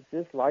kids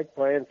just like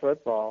playing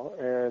football,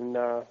 and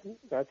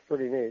that's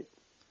pretty neat.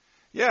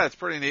 Yeah, it's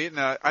pretty neat. And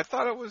I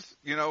thought it was,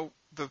 the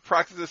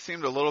practices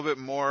seemed a little bit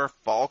more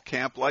fall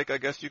camp-like, I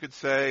guess you could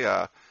say.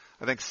 I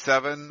think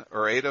 7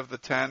 or 8 of the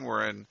 10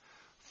 were in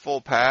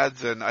full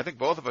pads, and I think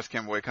both of us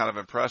came away kind of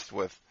impressed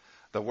with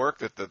the work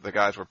that the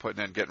guys were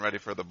putting in, getting ready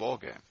for the bowl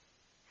game.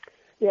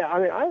 Yeah, I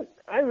mean, I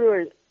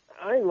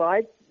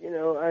like,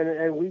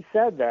 and we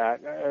said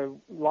that,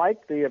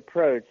 like the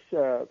approach,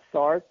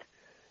 Sark,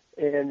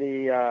 and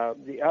the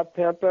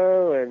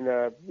up-tempo and,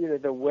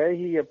 the way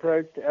he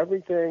approached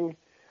everything,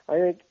 I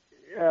think,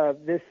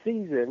 this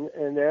season.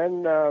 And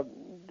then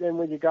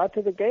when you got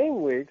to the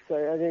game weeks,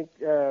 I think,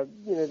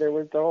 there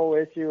was the whole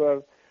issue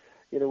of,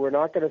 we're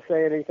not going to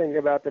say anything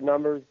about the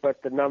numbers,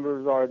 but the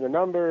numbers are the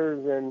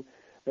numbers, and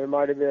there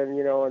might have been,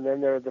 and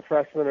then there the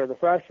freshmen are the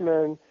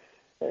freshmen.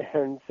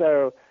 And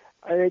so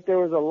I think there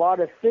was a lot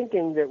of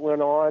thinking that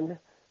went on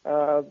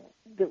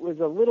that was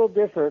a little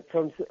different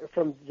from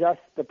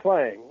just the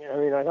playing. I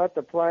mean, I thought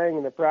the playing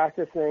and the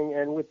practicing,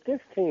 and with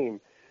this team,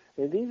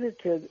 I mean, these are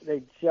kids,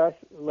 they just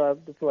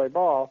love to play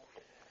ball.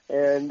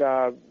 And,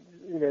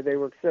 they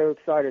were so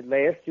excited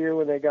last year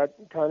when they got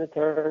kind of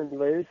turned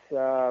loose,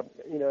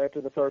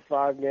 after the first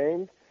 5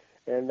 games,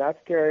 and that's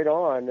carried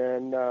on.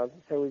 And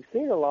so we've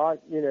seen a lot,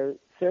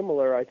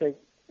 similar, I think,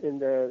 in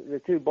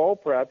the 2 bowl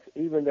preps,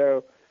 even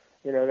though,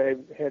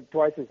 they've had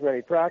twice as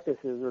many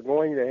practices, or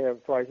going to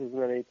have twice as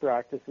many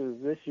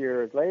practices this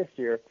year as last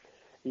year.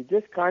 You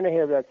just kind of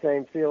have that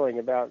same feeling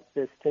about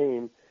this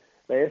team.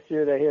 Last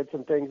year they had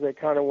some things they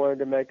kind of wanted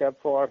to make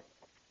up for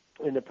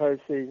in the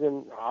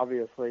postseason.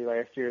 Obviously,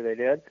 last year they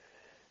did,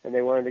 and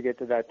they wanted to get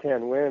to that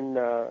 10-win,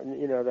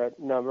 that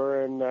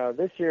number. And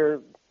this year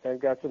they've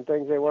got some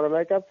things they want to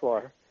make up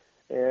for.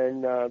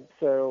 And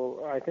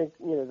so I think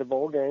the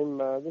bowl game.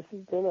 This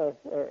has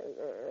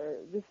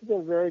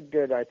been very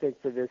good. I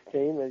think for this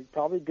team, and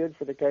probably good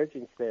for the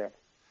coaching staff.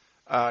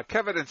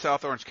 Kevin in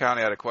South Orange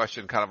County had a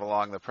question kind of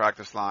along the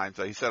practice lines.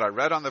 He said, I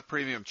read on the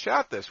premium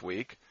chat this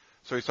week.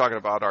 So he's talking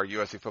about our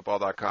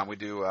USCFootball.com. We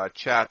do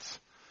chats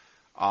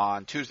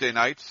on Tuesday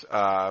nights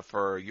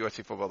for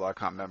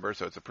USCFootball.com members,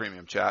 so it's a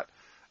premium chat.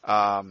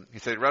 He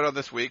said he read on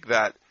this week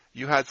that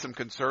you had some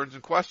concerns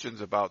and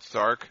questions about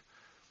Sark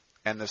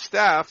and the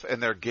staff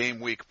and their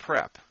game week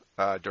prep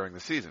during the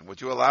season. Would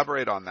you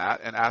elaborate on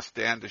that and ask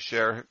Dan to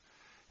share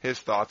his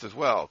thoughts as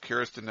well?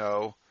 Curious to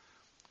know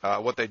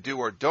what they do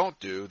or don't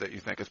do that you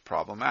think is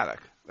problematic.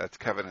 That's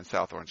Kevin in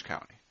South Orange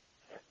County.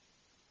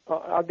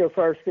 I'll go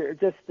first here.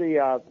 Just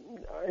I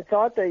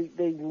thought they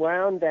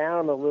wound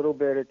down a little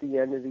bit at the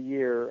end of the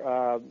year,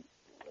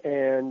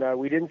 and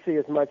we didn't see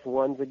as much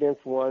ones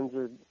against ones,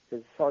 or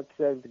as Sark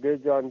says, the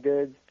goods on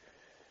goods.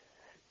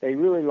 They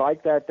really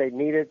liked that. They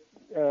needed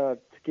to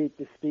keep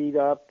the speed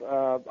up.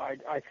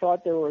 I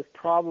thought there was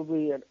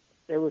probably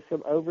there was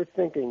some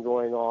overthinking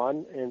going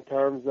on in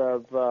terms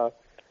of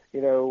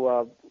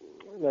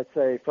let's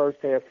say first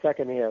half,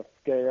 second half.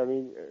 Okay, I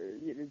mean,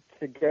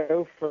 to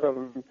go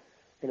from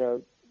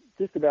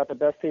just about the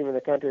best team in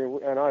the country,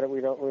 and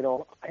we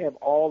don't have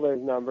all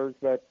those numbers,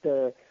 but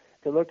to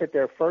look at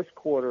their first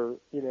quarter,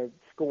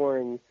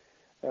 scoring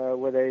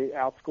where they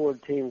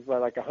outscored teams by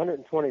like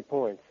 120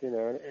 points,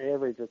 an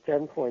average of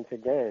 10 points a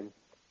game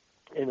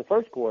in the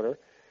first quarter,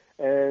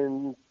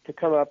 and to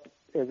come up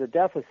as a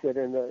deficit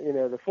in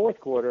the fourth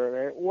quarter.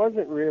 And it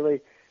wasn't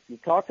really. You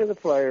talk to the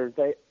players,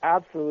 they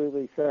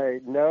absolutely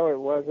say, no, it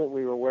wasn't.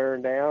 We were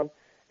wearing down.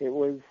 It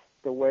was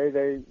the way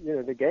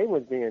the game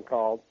was being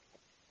called.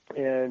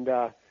 And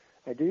I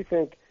do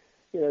think,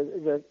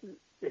 that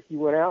if you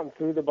went out and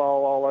threw the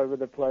ball all over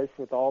the place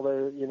with all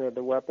the,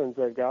 the weapons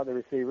they've got, the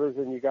receivers,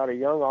 and you got a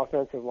young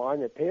offensive line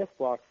that pass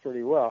blocks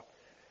pretty well,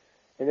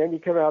 and then you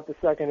come out the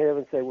second half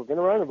and say, we're going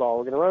to run the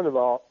ball,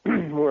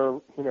 we're,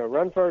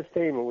 run first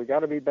team, and we got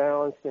to be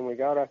balanced, and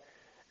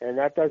and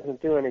that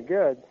doesn't do any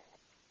good.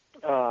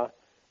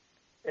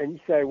 And you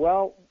say,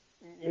 well,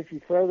 if you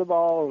throw the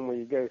ball and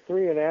we go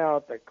 3 and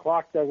out, the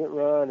clock doesn't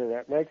run, and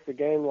that makes the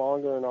game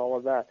longer and all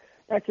of that.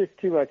 That's just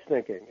too much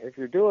thinking. If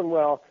you're doing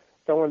well,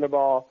 throwing the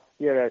ball,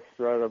 you just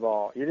throw the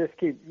ball. You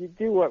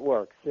do what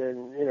works.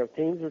 And,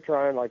 teams are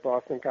trying, like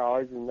Boston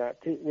College and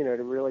that, to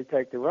really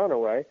take the run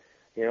away.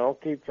 You don't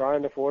keep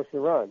trying to force the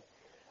run.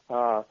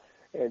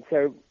 And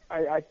so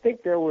I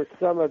think there were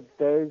some of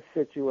those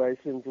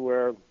situations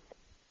where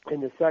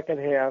in the second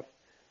half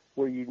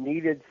where you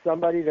needed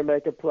somebody to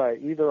make a play,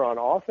 either on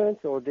offense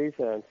or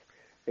defense.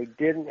 They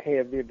didn't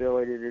have the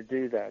ability to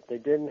do that. They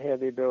didn't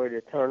have the ability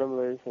to turn them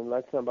loose and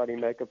let somebody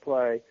make a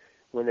play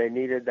when they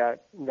needed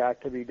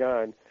that to be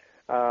done.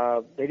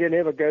 They didn't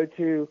have a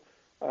go-to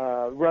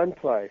run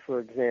play, for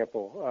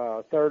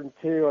example. 3rd and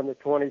 2 on the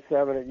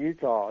 27 at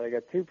Utah. They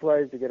got 2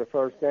 plays to get a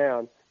first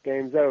down.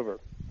 Game's over.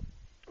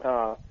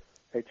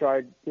 They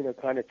tried,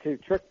 kind of 2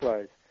 trick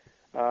plays.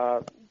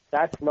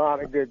 That's not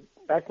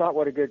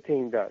what a good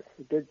team does.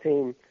 A good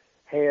team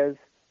has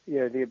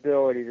the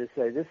ability to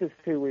say, this is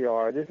who we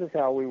are. This is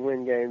how we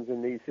win games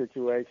in these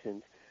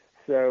situations.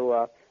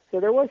 So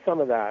there was some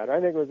of that.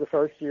 I think it was the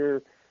first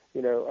year,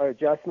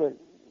 adjustment,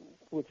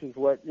 which is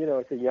what,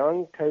 it's a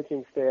young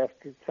coaching staff,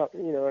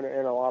 in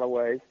a lot of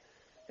ways,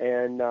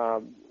 and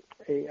a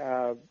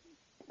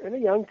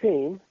young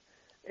team.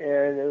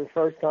 And it was the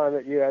first time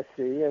at USC,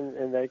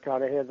 and they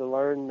kind of had to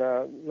learn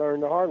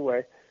the hard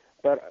way.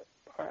 But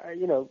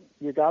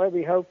you got to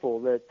be hopeful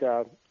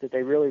that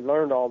they really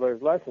learned all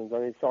those lessons. I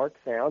mean, Sark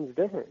sounds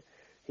different.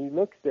 He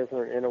looks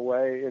different in a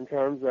way in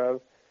terms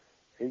of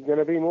he's going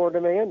to be more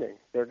demanding.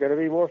 They're going to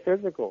be more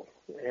physical.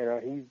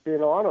 He's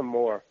been on them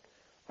more.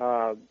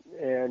 I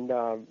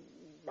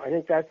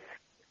think that's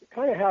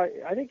kind of how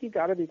 – I think you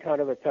got to be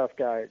kind of a tough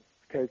guy,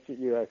 coach at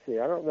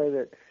USC. I don't know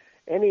that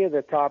any of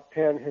the top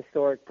 10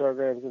 historic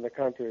programs in the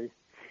country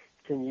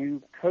can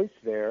you coach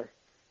there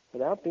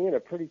without being a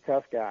pretty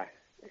tough guy.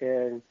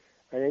 And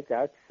I think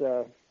that's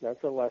a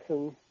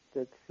lesson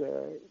that's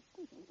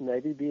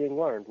maybe being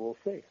learned. We'll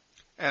see.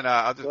 And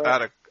I'll just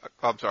add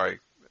I'm sorry.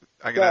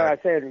 I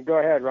said, go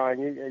ahead,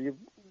 Ryan. You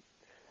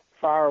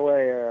fire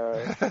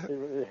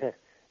away.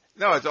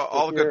 No, it's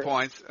all good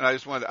points.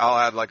 And I'll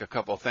add like a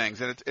couple of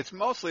things. And it's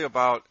mostly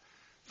about,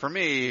 for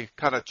me,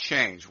 kind of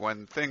change.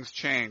 When things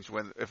change,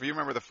 if you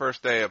remember the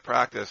first day of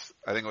practice,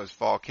 I think it was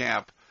fall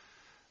camp,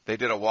 they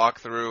did a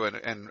walkthrough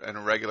and a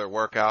regular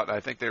workout. And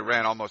I think they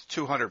ran almost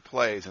 200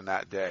 plays in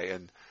that day.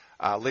 And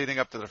leading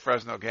up to the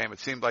Fresno game, it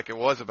seemed like it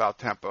was about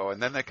tempo.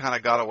 And then they kind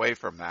of got away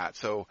from that.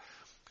 So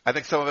I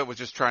think some of it was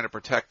just trying to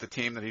protect the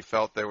team that he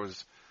felt there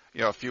was,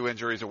 a few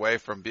injuries away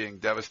from being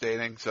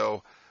devastating.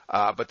 So,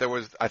 but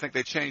I think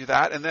they changed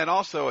that. And then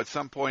also at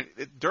some point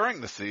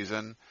during the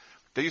season,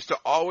 they used to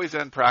always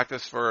end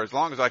practice for as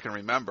long as I can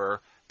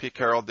remember. Pete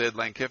Carroll did,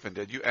 Lane Kiffin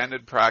did. You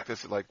ended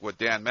practice like what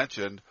Dan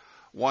mentioned,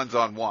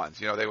 ones-on-ones.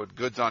 They would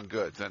goods on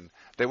goods. And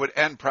they would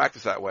end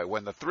practice that way.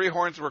 When the three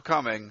horns were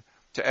coming,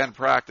 to end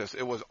practice,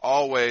 it was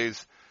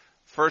always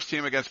first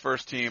team against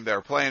first team. They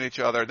were playing each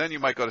other. Then you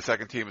might go to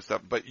second team and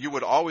stuff, but you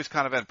would always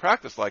kind of end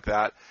practice like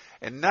that.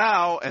 And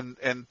now,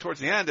 and towards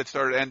the end, it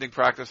started ending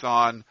practice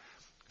on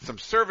some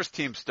service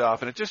team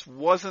stuff, and it just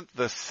wasn't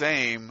the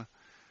same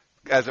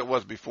as it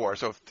was before.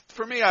 So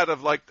for me, I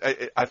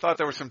thought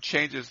there were some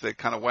changes that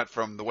kind of went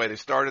from the way they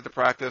started the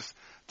practice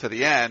to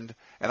the end,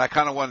 and I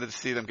kind of wanted to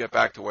see them get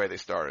back to the way they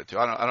started to.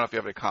 I don't know if you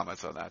have any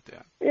comments on that,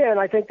 Dan. Yeah,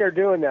 and I think they're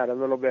doing that a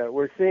little bit.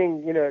 We're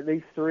seeing, at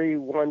least 3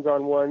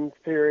 ones-on-ones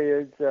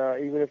periods,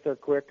 even if they're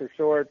quick or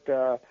short.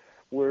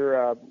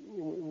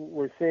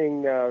 We're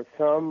seeing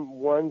some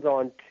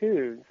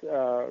ones-on-twos.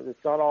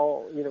 It's not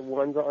all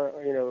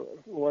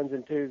ones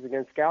and twos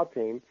against scout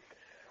team.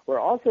 We're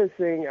also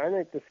seeing, I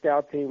think the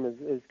scout team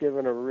is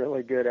given a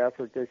really good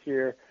effort this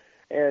year,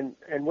 and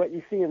what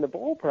you see in the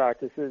bowl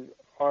practices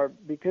are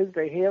because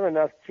they have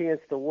enough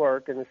chance to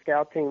work, and the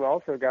scout team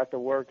also got to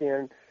work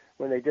in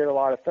when they did a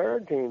lot of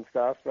third team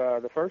stuff,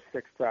 the first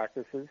 6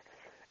 practices,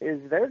 is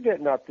they're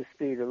getting up to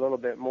speed a little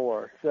bit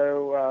more.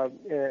 So,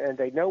 and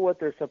they know what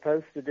they're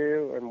supposed to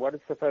do and what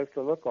it's supposed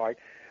to look like.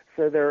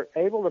 So they're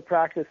able to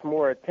practice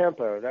more at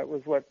tempo. That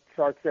was what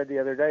Sark said the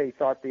other day. He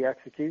thought the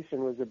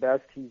execution was the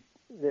best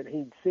that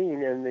he'd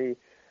seen in the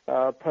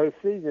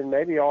postseason,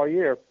 maybe all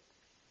year.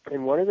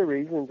 And one of the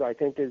reasons, I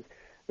think, is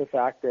the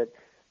fact that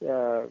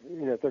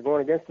if they're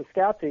going against the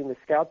scout team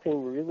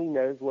really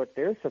knows what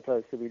they're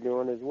supposed to be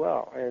doing as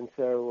well. And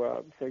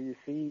so you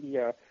see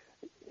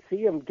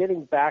them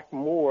getting back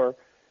more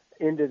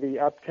into the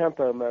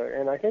up-tempo mode.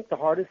 And I think the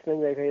hardest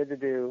thing they've had to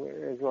do,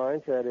 as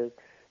Ryan said, is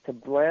to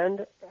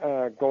blend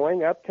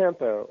going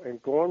up-tempo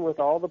and going with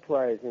all the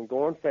plays and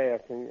going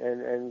fast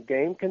and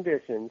game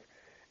conditions,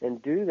 and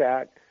do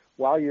that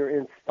while you're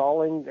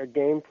installing a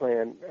game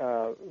plan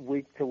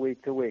week to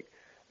week to week.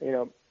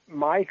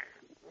 My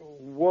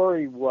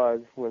worry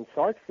was when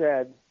Sark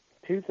said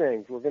 2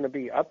 things: we're going to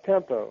be up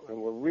tempo and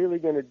we're really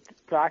going to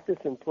practice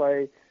and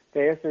play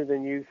faster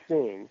than you've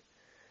seen,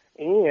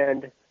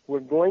 and we're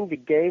going to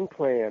game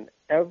plan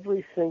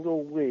every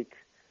single week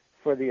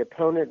for the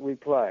opponent we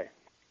play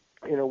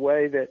in a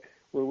way that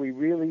where we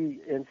really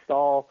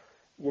install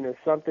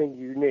something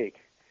unique.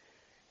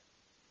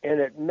 And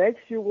it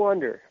makes you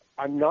wonder.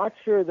 I'm not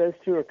sure those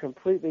 2 are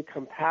completely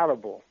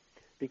compatible,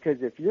 because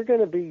if you're going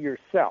to be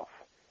yourself,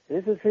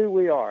 this is who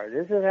we are,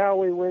 this is how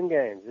we win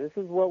games, this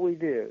is what we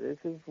do, this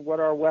is what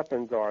our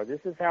weapons are, this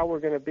is how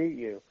we're going to beat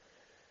you.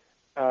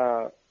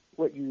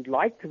 What you'd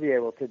like to be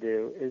able to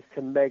do is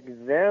to make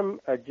them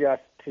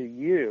adjust to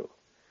you,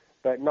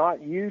 but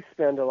not you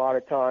spend a lot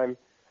of time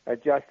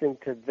adjusting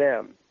to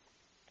them.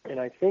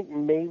 And I think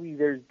maybe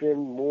there's been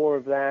more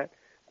of that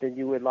than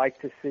you would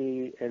like to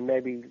see, and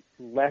maybe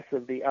less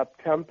of the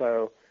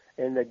up-tempo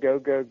and the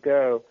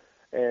go,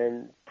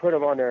 and put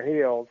them on their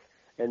heels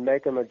and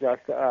make them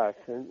adjust to us.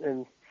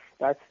 And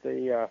that's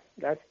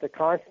the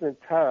constant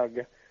tug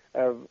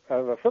of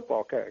a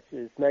football coach,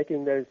 is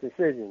making those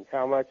decisions.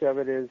 How much of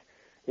it is,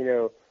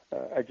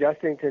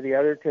 adjusting to the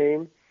other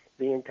team,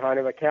 being kind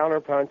of a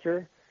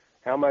counterpuncher?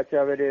 How much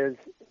of it is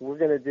we're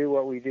going to do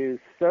what we do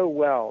so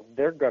well,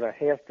 they're going to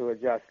have to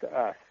adjust to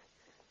us?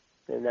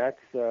 And that's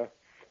the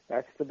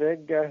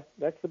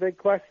big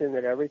question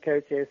that every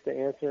coach has to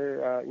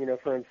answer,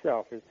 for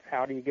himself, is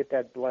how do you get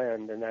that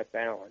blend and that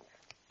balance?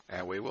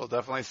 And we will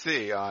definitely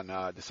see on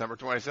December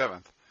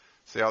 27th,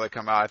 see how they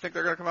come out. I think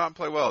they're going to come out and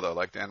play well, though,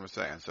 like Dan was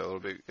saying, so it'll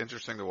be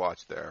interesting to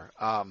watch there.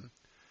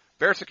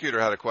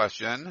 Bearsecutor had a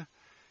question.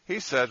 He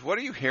says, what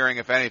are you hearing,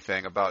 if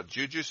anything, about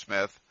Juju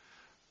Smith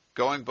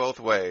going both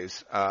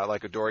ways,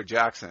 like Adoree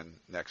Jackson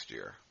next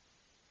year?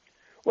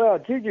 Well,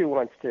 Juju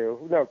wants to,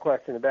 no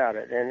question about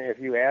it. And if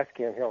you ask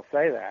him, he'll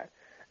say that.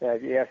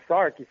 If you ask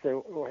Sark, you say,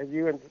 well, have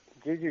you and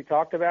Juju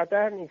talked about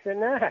that? And he said,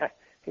 nah,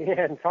 he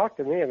hadn't talked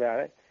to me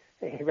about it.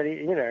 But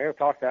he'll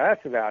talk to us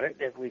about it.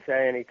 If we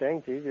say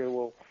anything, Juju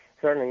will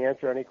certainly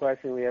answer any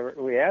question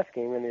we ask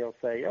him, and he'll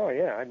say, oh,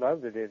 yeah, I'd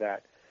love to do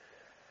that.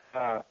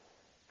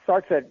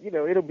 Sark said,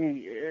 it'll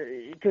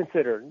be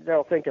considered.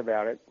 They'll think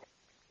about it.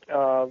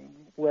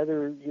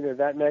 Whether,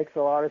 that makes a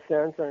lot of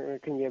sense.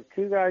 Can you have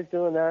 2 guys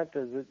doing that?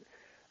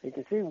 You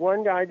can see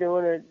one guy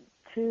doing it,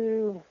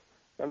 2,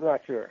 I'm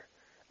not sure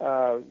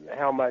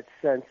how much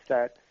sense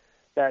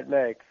that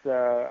makes.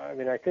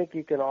 I think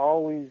you can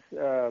always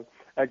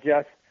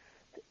adjust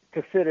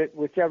to fit it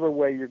whichever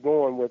way you're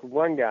going with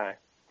one guy.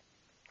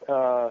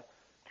 2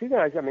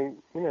 guys,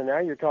 now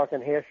you're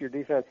talking half your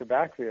defensive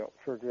backfield,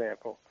 for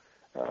example.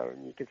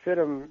 You can fit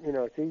them,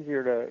 I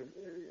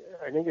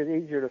think it's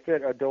easier to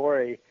fit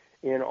Adoree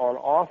in on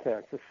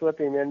offense, to slip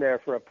him in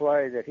there for a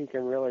play that he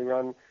can really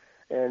run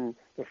and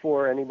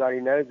before anybody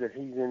knows that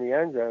he's in the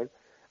end zone.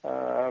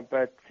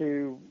 But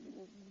to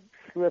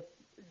slip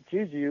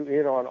Juju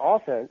in on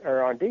offense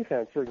or on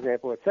defense, for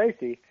example, at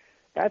safety,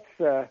 that's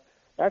a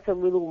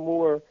little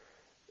more,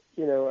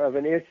 of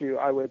an issue,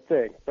 I would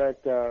think.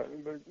 But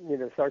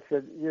Sark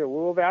said,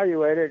 we'll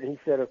evaluate it. And he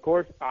said, of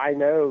course, I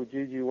know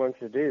Juju wants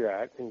to do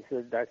that. And he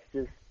said, that's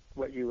just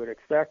what you would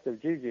expect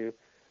of Juju.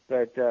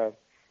 But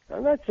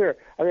I'm not sure.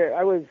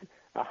 I was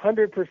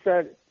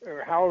 100%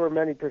 or however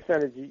many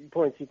percentage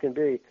points you can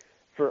be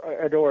for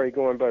Adoree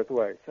going both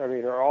ways. I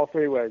mean, or all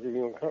three ways, if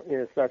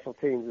you special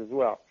teams as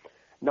well.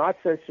 Not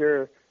so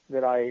sure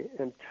that I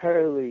am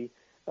totally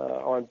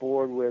on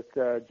board with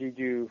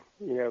Juju,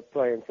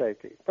 playing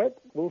safety, but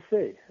we'll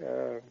see.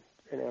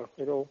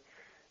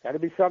 That'll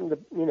be something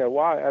to,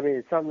 why. I mean,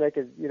 it's something they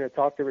could,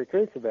 talk to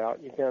recruits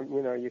about. You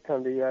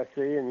come to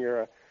USC and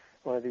you're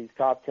one of these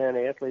top 10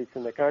 athletes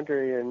in the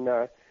country, and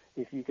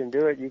if you can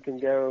do it, you can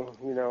go,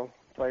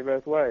 play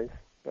both ways.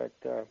 But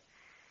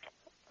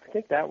I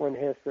think that one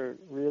has to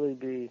really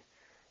be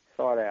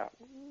thought out.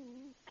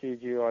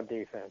 Juju on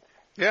defense.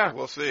 Yeah,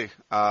 we'll see.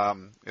 It'll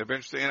be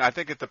interesting. And I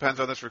think it depends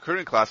on this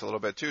recruiting class a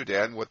little bit too,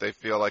 Dan, what they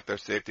feel like their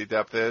safety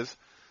depth is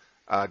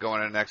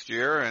going into next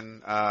year,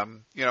 and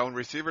and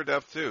receiver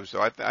depth too.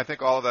 So I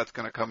think all of that's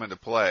going to come into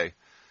play.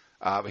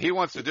 But he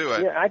wants to do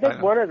it. Yeah, I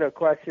think one of the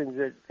questions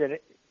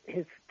that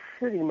is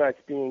pretty much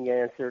being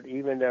answered,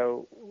 even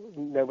though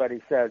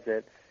nobody says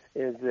it,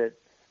 is that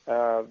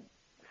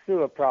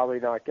Sua probably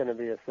not going to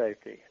be a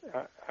safety.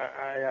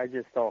 I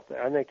just don't.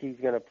 I think he's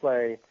going to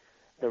play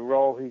the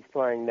role he's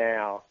playing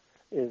now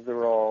is the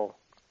role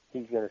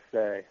he's going to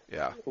stay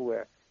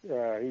with.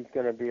 He's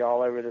going to be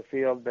all over the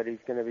field, but he's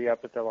going to be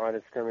up at the line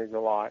of scrimmage a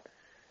lot.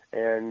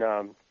 And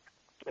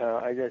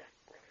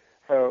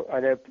so I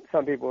know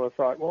some people have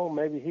thought, well,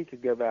 maybe he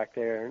could go back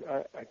there, and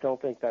I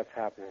don't think that's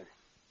happening.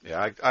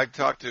 Yeah, I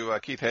talked to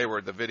Keith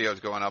Hayward. The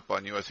video's going up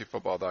on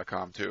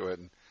USCFootball.com too,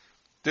 and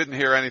didn't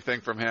hear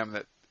anything from him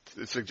that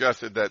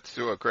suggested that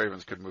Sua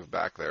Cravens could move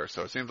back there.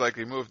 So it seems like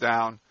he moved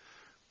down.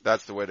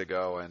 That's the way to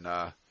go, and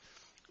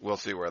we'll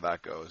see where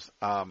that goes.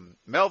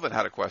 Melvin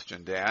had a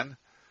question, Dan,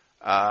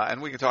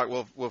 and we can talk.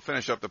 We'll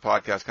finish up the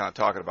podcast kind of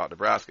talking about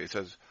Nebraska. He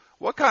says,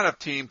 what kind of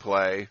team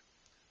play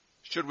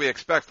should we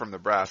expect from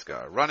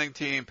Nebraska? Running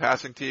team,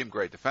 passing team,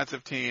 great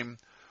defensive team?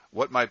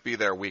 What might be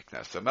their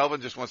weakness? So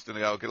Melvin just wants to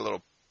get a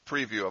little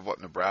preview of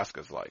what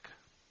Nebraska's like.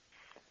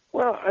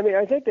 Well, I mean,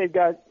 I think they've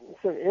got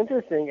some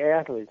interesting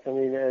athletes. I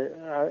mean,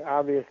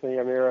 obviously,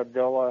 Amir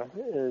Abdullah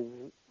is,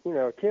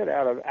 a kid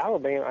out of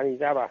Alabama. I mean,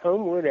 he's out of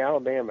Homewood,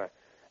 Alabama,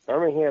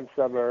 Birmingham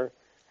suburb,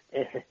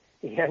 and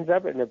he ends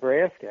up at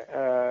Nebraska.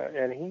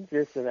 And he's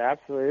just an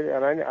absolute,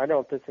 and I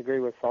don't disagree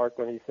with Sark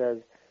when he says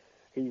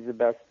he's the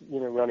best,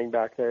 running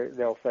back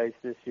they'll face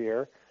this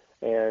year.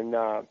 And,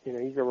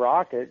 he's a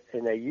rocket,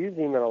 and they use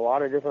him in a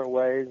lot of different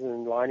ways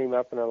and line him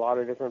up in a lot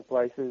of different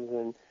places.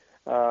 And,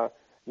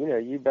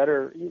 you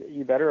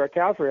better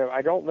account for him.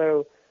 I don't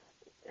know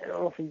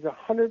if he's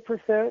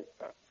 100%,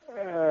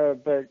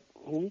 but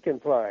he can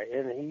play,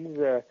 and he's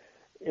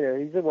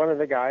one of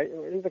the guys.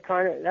 He's the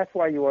kind of, that's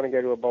why you want to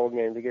go to a bowl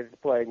game, to get to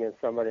play against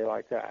somebody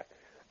like that.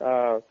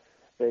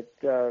 But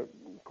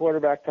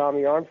quarterback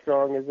Tommy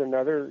Armstrong is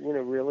another,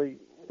 really.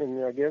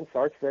 And again,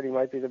 Sark said he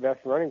might be the best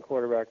running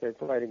quarterback they've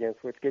played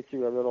against, which gets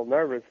you a little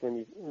nervous when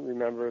you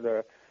remember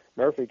the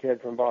Murphy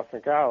kid from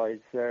Boston College.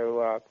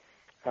 So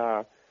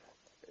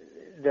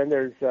then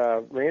there's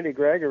Randy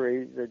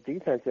Gregory, the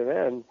defensive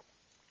end,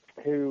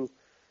 who,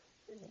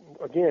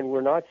 again,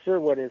 we're not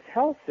sure what his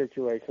health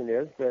situation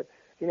is, but,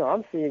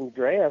 I'm seeing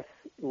drafts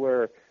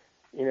where,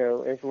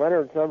 if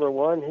Leonard's number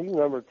 1, he's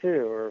number 2,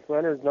 or if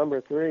Leonard's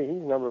number 3,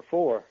 he's number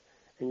 4.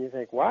 And you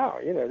think, wow,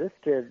 this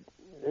kid,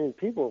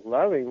 people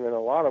love him in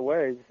a lot of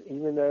ways,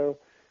 even though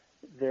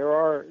there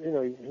are,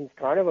 he's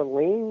kind of a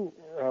lean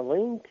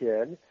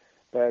kid,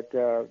 but,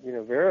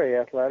 very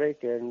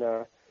athletic, and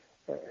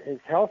his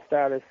health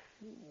status,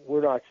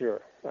 we're not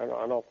sure. I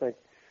don't think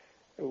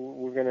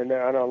we're going to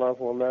know. I don't know if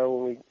we'll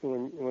know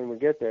when we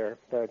get there.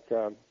 But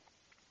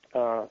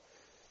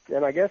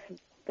and I guess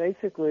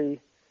basically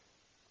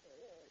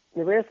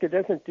Nebraska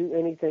doesn't do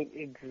anything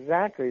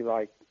exactly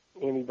like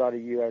anybody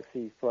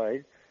USC's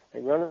played. They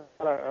run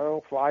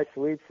fly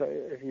sweeps.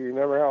 If you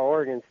remember how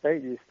Oregon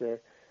State used to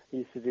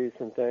do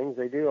some things,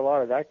 they do a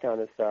lot of that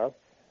kind of stuff.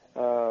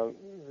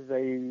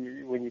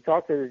 When you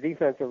talk to the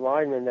defensive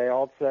linemen, they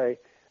all say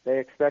they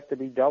expect to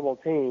be double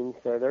teamed,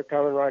 so they're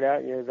coming right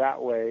at you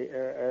that way,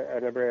 a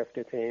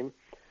Nebraska team.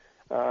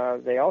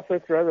 They also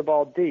throw the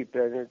ball deep,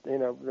 and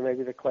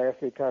maybe the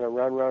classic kind of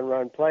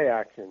run, play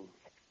action.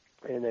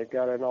 And they've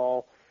got an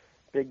all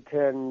Big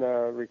Ten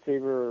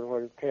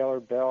receiver, Taylor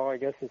Bell, I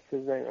guess is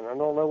his name, and I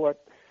don't know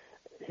what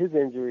his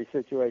injury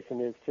situation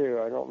is too.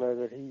 I don't know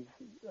that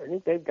I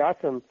think they've got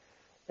some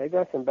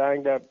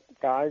banged up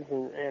guys,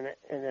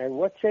 and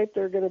what shape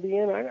they're going to be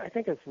in. I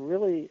think it's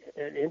really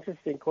an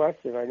interesting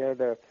question. I know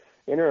the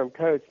interim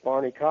coach,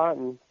 Bonnie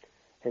Cotton,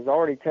 has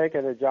already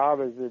taken a job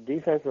as the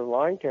defensive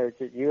line coach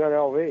at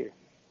UNLV,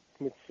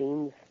 which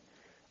seems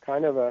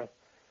kind of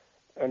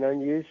an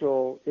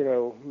unusual,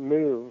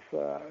 move,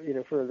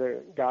 for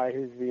the guy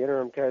who's the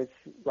interim coach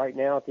right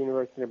now at the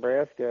University of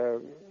Nebraska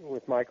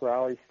with Mike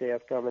Riley's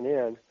staff coming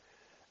in.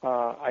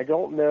 I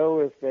don't know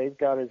if they've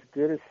got as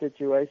good a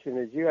situation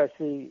as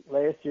USC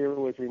last year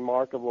was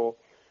remarkable,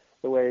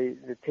 the way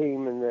the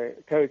team and the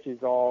coaches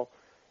all,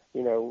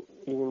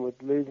 even with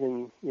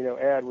losing,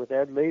 Ed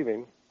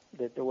leaving,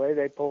 that the way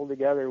they pulled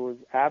together was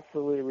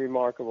absolutely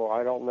remarkable.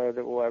 I don't know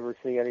that we'll ever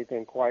see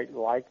anything quite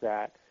like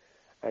that.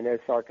 I know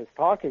Sark is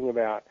talking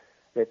about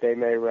that they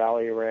may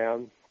rally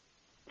around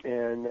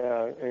and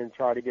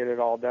try to get it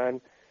all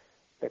done.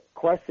 The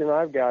question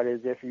I've got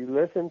is, if you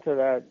listen to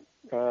that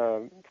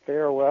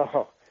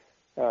farewell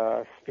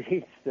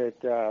speech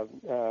that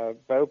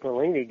Bo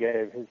Pelini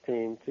gave his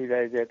team 2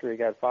 days after he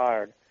got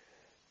fired,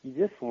 you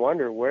just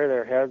wonder where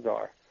their heads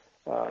are,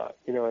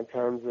 in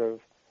terms of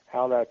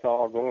how that's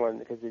all going.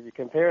 Because if you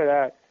compare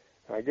that,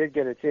 I did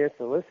get a chance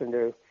to listen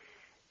to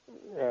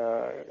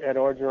Ed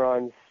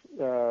Orgeron's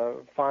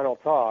final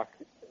talk,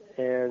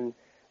 and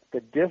the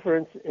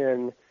difference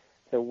in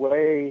the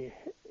way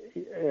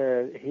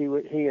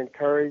he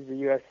encouraged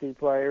the USC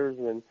players,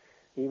 and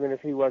even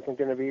if he wasn't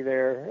going to be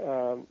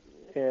there,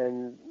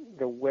 and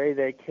the way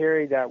they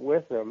carried that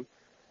with them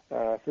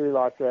through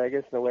Las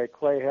Vegas, and the way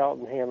Clay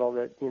Helton handled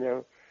it,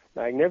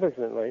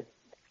 magnificently.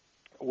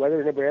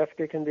 Whether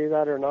Nebraska can do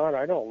that or not,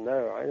 I don't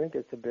know. I think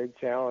it's a big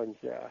challenge,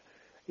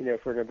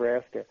 for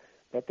Nebraska.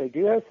 But they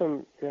do have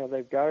some,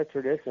 they've got a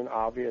tradition,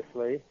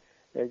 obviously.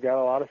 They've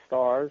got a lot of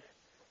stars.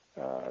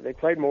 They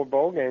played more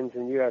bowl games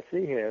than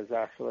USC has,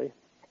 actually.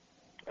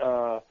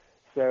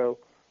 So,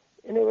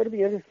 it'll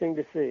be interesting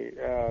to see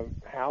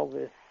how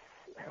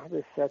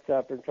this sets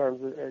up in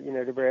terms of,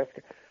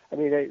 Nebraska. I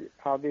mean, they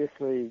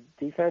obviously,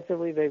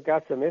 defensively, they've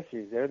got some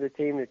issues. They're the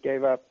team that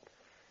gave up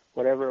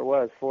whatever it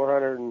was,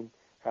 400 and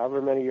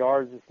however many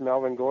yards that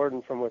Melvin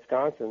Gordon from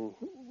Wisconsin,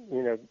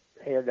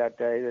 had that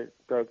day that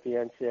broke the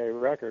NCAA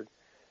record.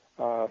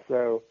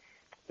 So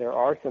there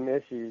are some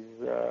issues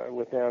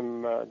with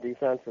them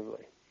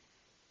defensively.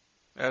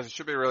 Yeah, it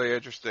should be a really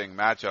interesting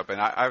matchup.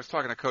 And I was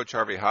talking to Coach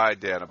Harvey Hyde,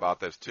 Dan,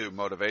 about this too,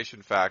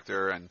 motivation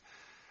factor. And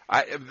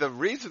the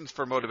reasons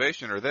for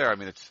motivation are there. I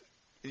mean,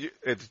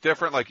 it's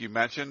different, like you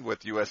mentioned,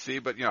 with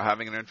USC, but,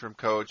 having an interim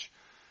coach,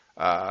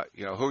 who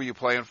are you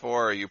playing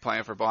for? Are you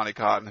playing for Bonnie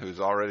Cotton, who's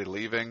already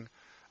leaving?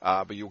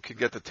 But you can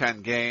get to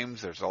 10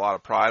 games. There's a lot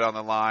of pride on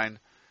the line.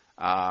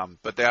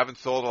 But they haven't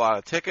sold a lot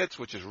of tickets,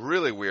 which is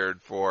really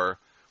weird for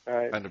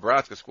a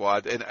Nebraska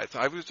squad. And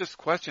I was just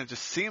questioning, it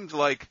just seems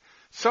like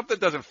something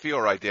doesn't feel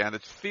right, Dan.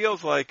 It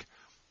feels like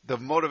the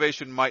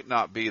motivation might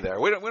not be there.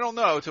 We don't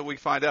know until we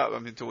find out,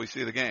 until we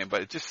see the game.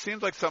 But it just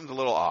seems like something's a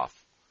little off.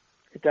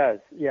 It does,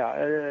 yeah.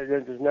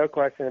 There's no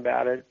question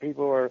about it.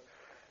 People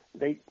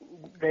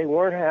they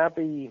weren't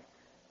happy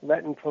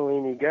letting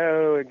Pelini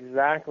go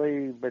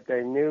exactly, but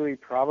they knew he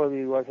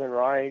probably wasn't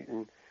right.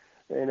 And,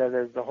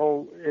 there's the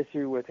whole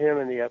issue with him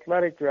and the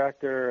athletic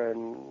director,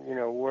 and,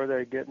 were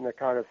they getting the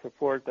kind of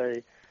support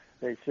they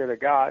should have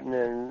gotten?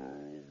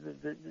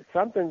 And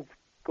something's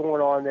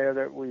going on there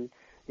that we,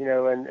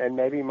 and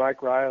maybe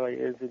Mike Riley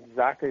is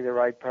exactly the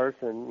right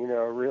person,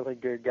 a really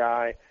good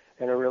guy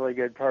and a really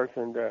good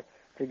person to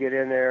get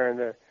in there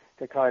and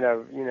to kind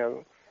of,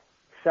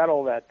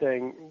 settle that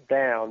thing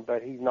down.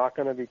 But he's not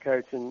going to be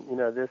coaching,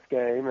 this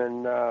game,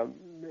 and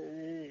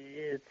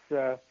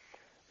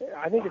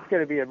I think it's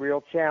going to be a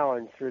real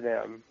challenge for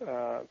them,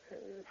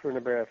 for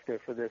Nebraska,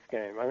 for this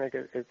game. I think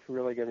it's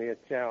really going to be a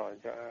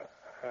challenge.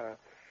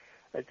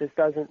 It just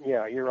doesn't.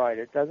 Yeah, you're right.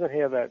 It doesn't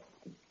have that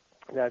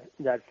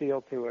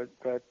feel to it.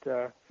 But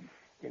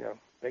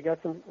they've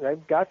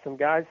got some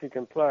guys who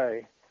can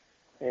play,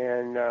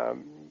 and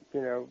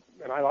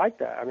and I like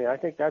that. I mean, I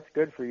think that's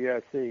good for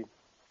USC.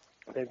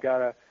 They've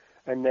got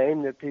a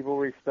name that people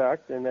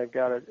respect, and they've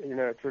got a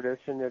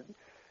tradition that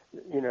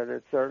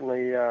that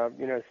certainly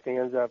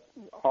stands up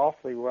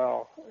awfully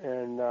well,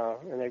 and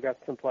they've got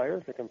some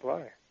players that can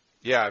play.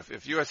 Yeah,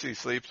 if USC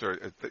sleeps or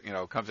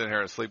comes in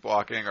here and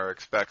sleepwalking or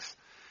expects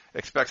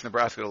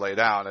Nebraska to lay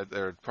down,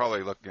 they're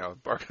probably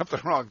barking up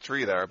the wrong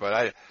tree there.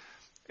 But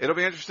it'll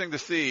be interesting to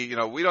see.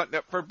 We don't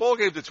for bowl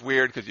games. It's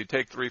weird because you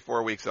take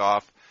 3-4 weeks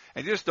off,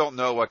 and you just don't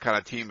know what kind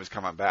of team is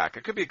coming back.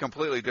 It could be a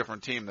completely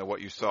different team than what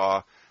you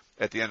saw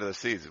at the end of the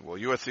season. Will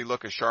USC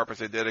look as sharp as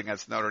they did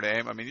against Notre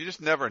Dame? I mean, you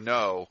just never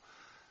know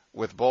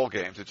with bowl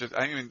games. It's just,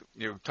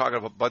 you're talking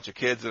about a bunch of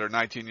kids that are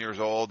 19 years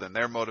old and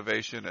their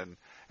motivation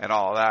and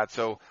all of that.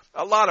 So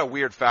a lot of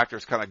weird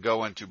factors kind of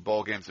go into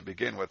bowl games to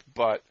begin with.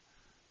 But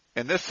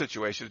in this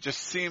situation, it just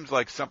seems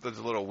like something's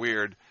a little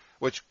weird,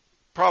 which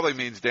probably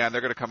means, Dan,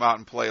 they're going to come out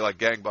and play like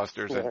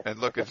gangbusters and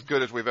look as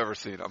good as we've ever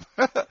seen them.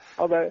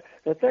 Although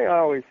the thing I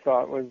always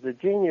thought was the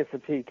genius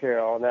of Pete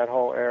Carroll in that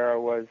whole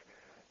era was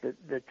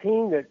the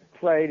team that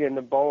played in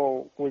the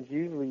bowl was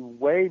usually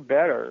way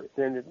better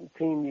than the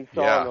team you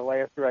saw in the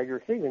last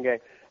regular season game.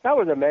 That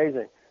was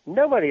amazing.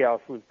 Nobody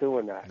else was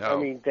doing that. No.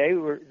 I mean,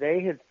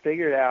 they had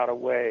figured out a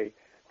way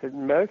to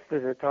most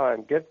of the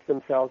time get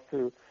themselves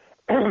through.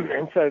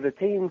 And so the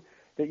team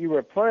that you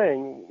were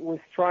playing was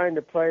trying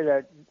to play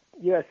that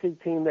USC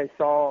team they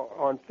saw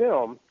on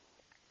film,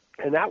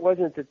 and that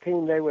wasn't the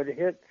team they would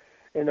hit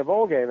in the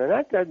bowl game. And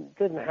that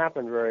didn't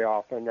happen very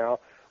often. Now,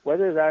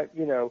 whether that,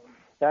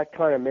 that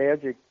kind of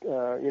magic,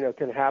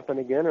 can happen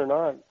again or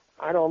not,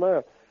 I don't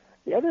know.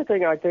 The other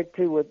thing I think,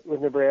 too,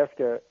 with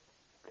Nebraska,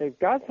 they've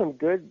got some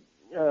good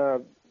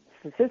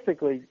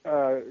statistically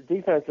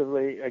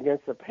defensively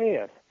against the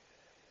pass.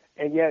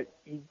 and yet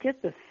you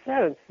get the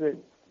sense that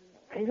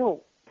they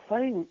don't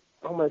play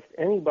almost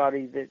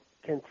anybody that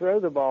can throw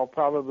the ball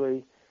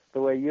probably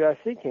the way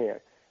USC can.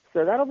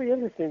 So that'll be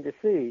interesting to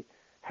see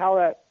how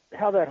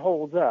that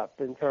holds up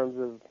in terms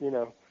of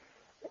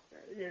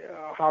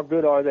how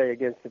good are they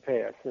against the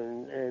pass.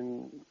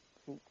 And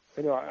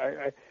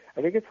I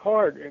think it's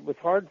hard. It was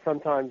hard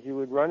sometimes. You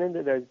would run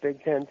into those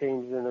Big Ten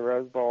teams in the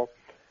Rose Bowl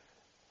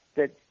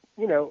that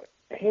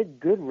had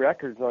good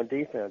records on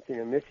defense,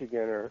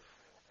 Michigan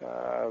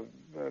or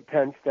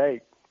Penn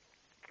State,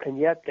 and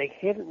yet they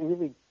hadn't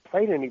really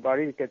played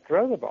anybody that could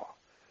throw the ball.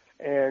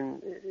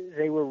 And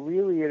they were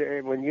really,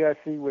 when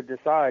USC would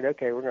decide,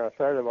 okay, we're going to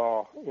throw the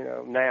ball,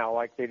 now,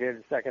 like they did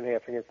the second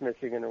half against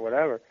Michigan or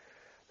whatever,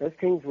 those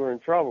teams were in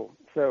trouble.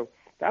 So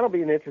that'll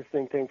be an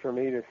interesting thing for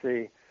me to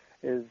see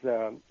is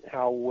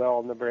how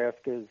well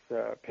Nebraska's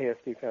pass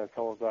defense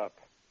holds up.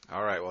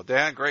 All right. Well,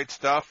 Dan, great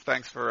stuff.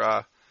 Thanks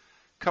for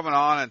coming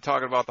on and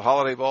talking about the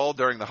Holiday Bowl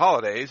during the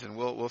holidays, and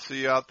we'll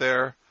see you out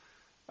there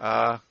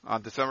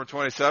on December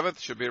 27th.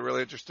 Should be a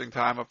really interesting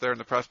time up there in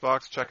the press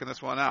box checking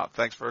this one out.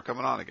 Thanks for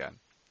coming on again.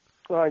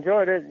 Well, I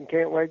enjoyed it and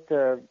can't wait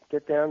to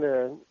get down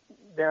to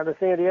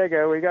San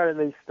Diego. We got at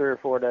least 3 or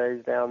 4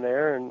 days down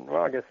there, and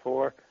I guess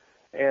 4.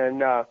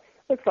 And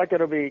looks like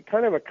it'll be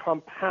kind of a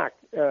compact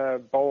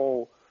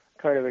bowl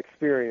kind of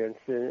experience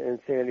in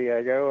San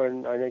Diego.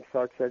 And I think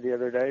Sark said the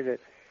other day that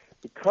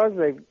because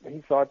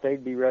he thought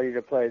they'd be ready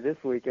to play this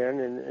weekend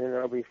and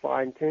it'll be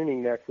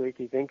fine-tuning next week,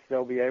 he thinks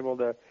they'll be able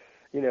to,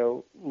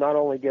 not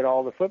only get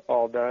all the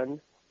football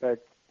done,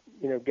 but,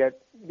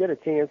 get a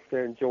chance to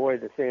enjoy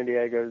the San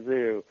Diego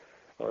Zoo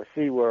or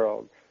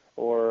SeaWorld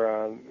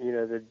or,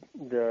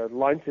 the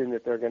luncheon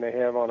that they're going to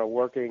have on a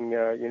working,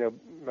 I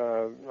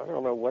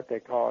don't know what they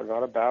call it,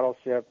 not a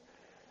battleship.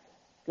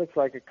 Looks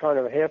like a kind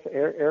of a half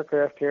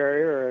aircraft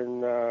carrier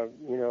and,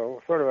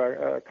 sort of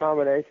a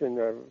combination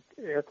of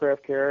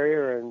aircraft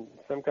carrier and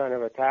some kind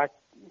of attack,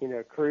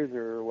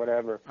 cruiser or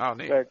whatever. Oh,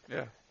 neat.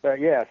 But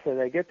yeah, so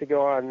they get to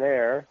go on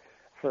there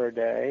for a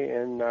day,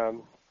 and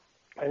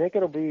I think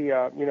it'll be,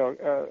 a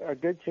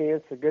good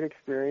chance, a good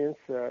experience,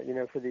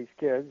 for these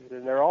kids,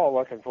 and they're all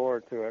looking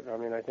forward to it. I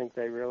mean, I think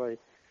they really,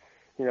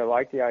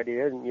 like the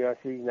idea, and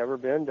USC's never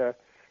been to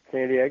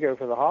San Diego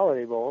for the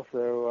Holiday Bowl,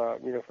 so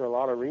for a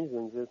lot of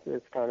reasons,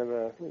 it's kind of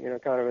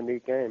a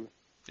neat game.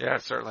 Yeah,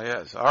 it certainly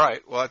is. All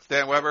right, well, that's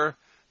Dan Weber.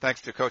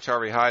 Thanks to Coach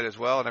Harvey Hyde as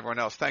well, and everyone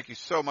else. Thank you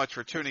so much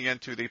for tuning in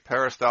to the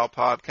Peristyle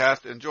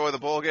Podcast. Enjoy the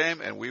bowl game,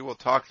 and we will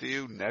talk to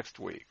you next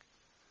week.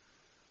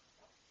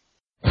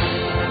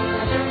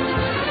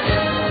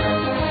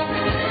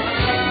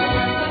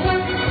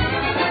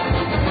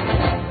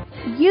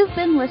 You've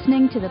been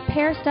listening to the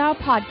Peristyle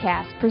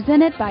Podcast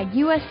presented by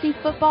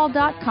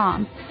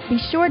USCFootball.com. Be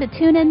sure to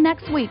tune in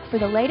next week for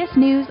the latest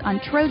news on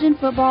Trojan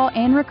football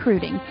and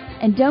recruiting.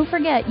 And don't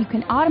forget, you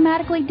can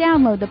automatically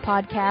download the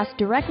podcast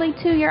directly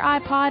to your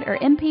iPod or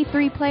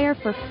MP3 player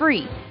for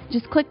free.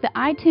 Just click the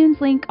iTunes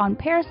link on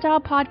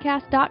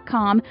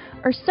peristylepodcast.com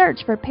or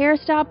search for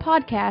Peristyle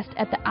Podcast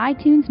at the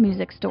iTunes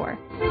Music Store.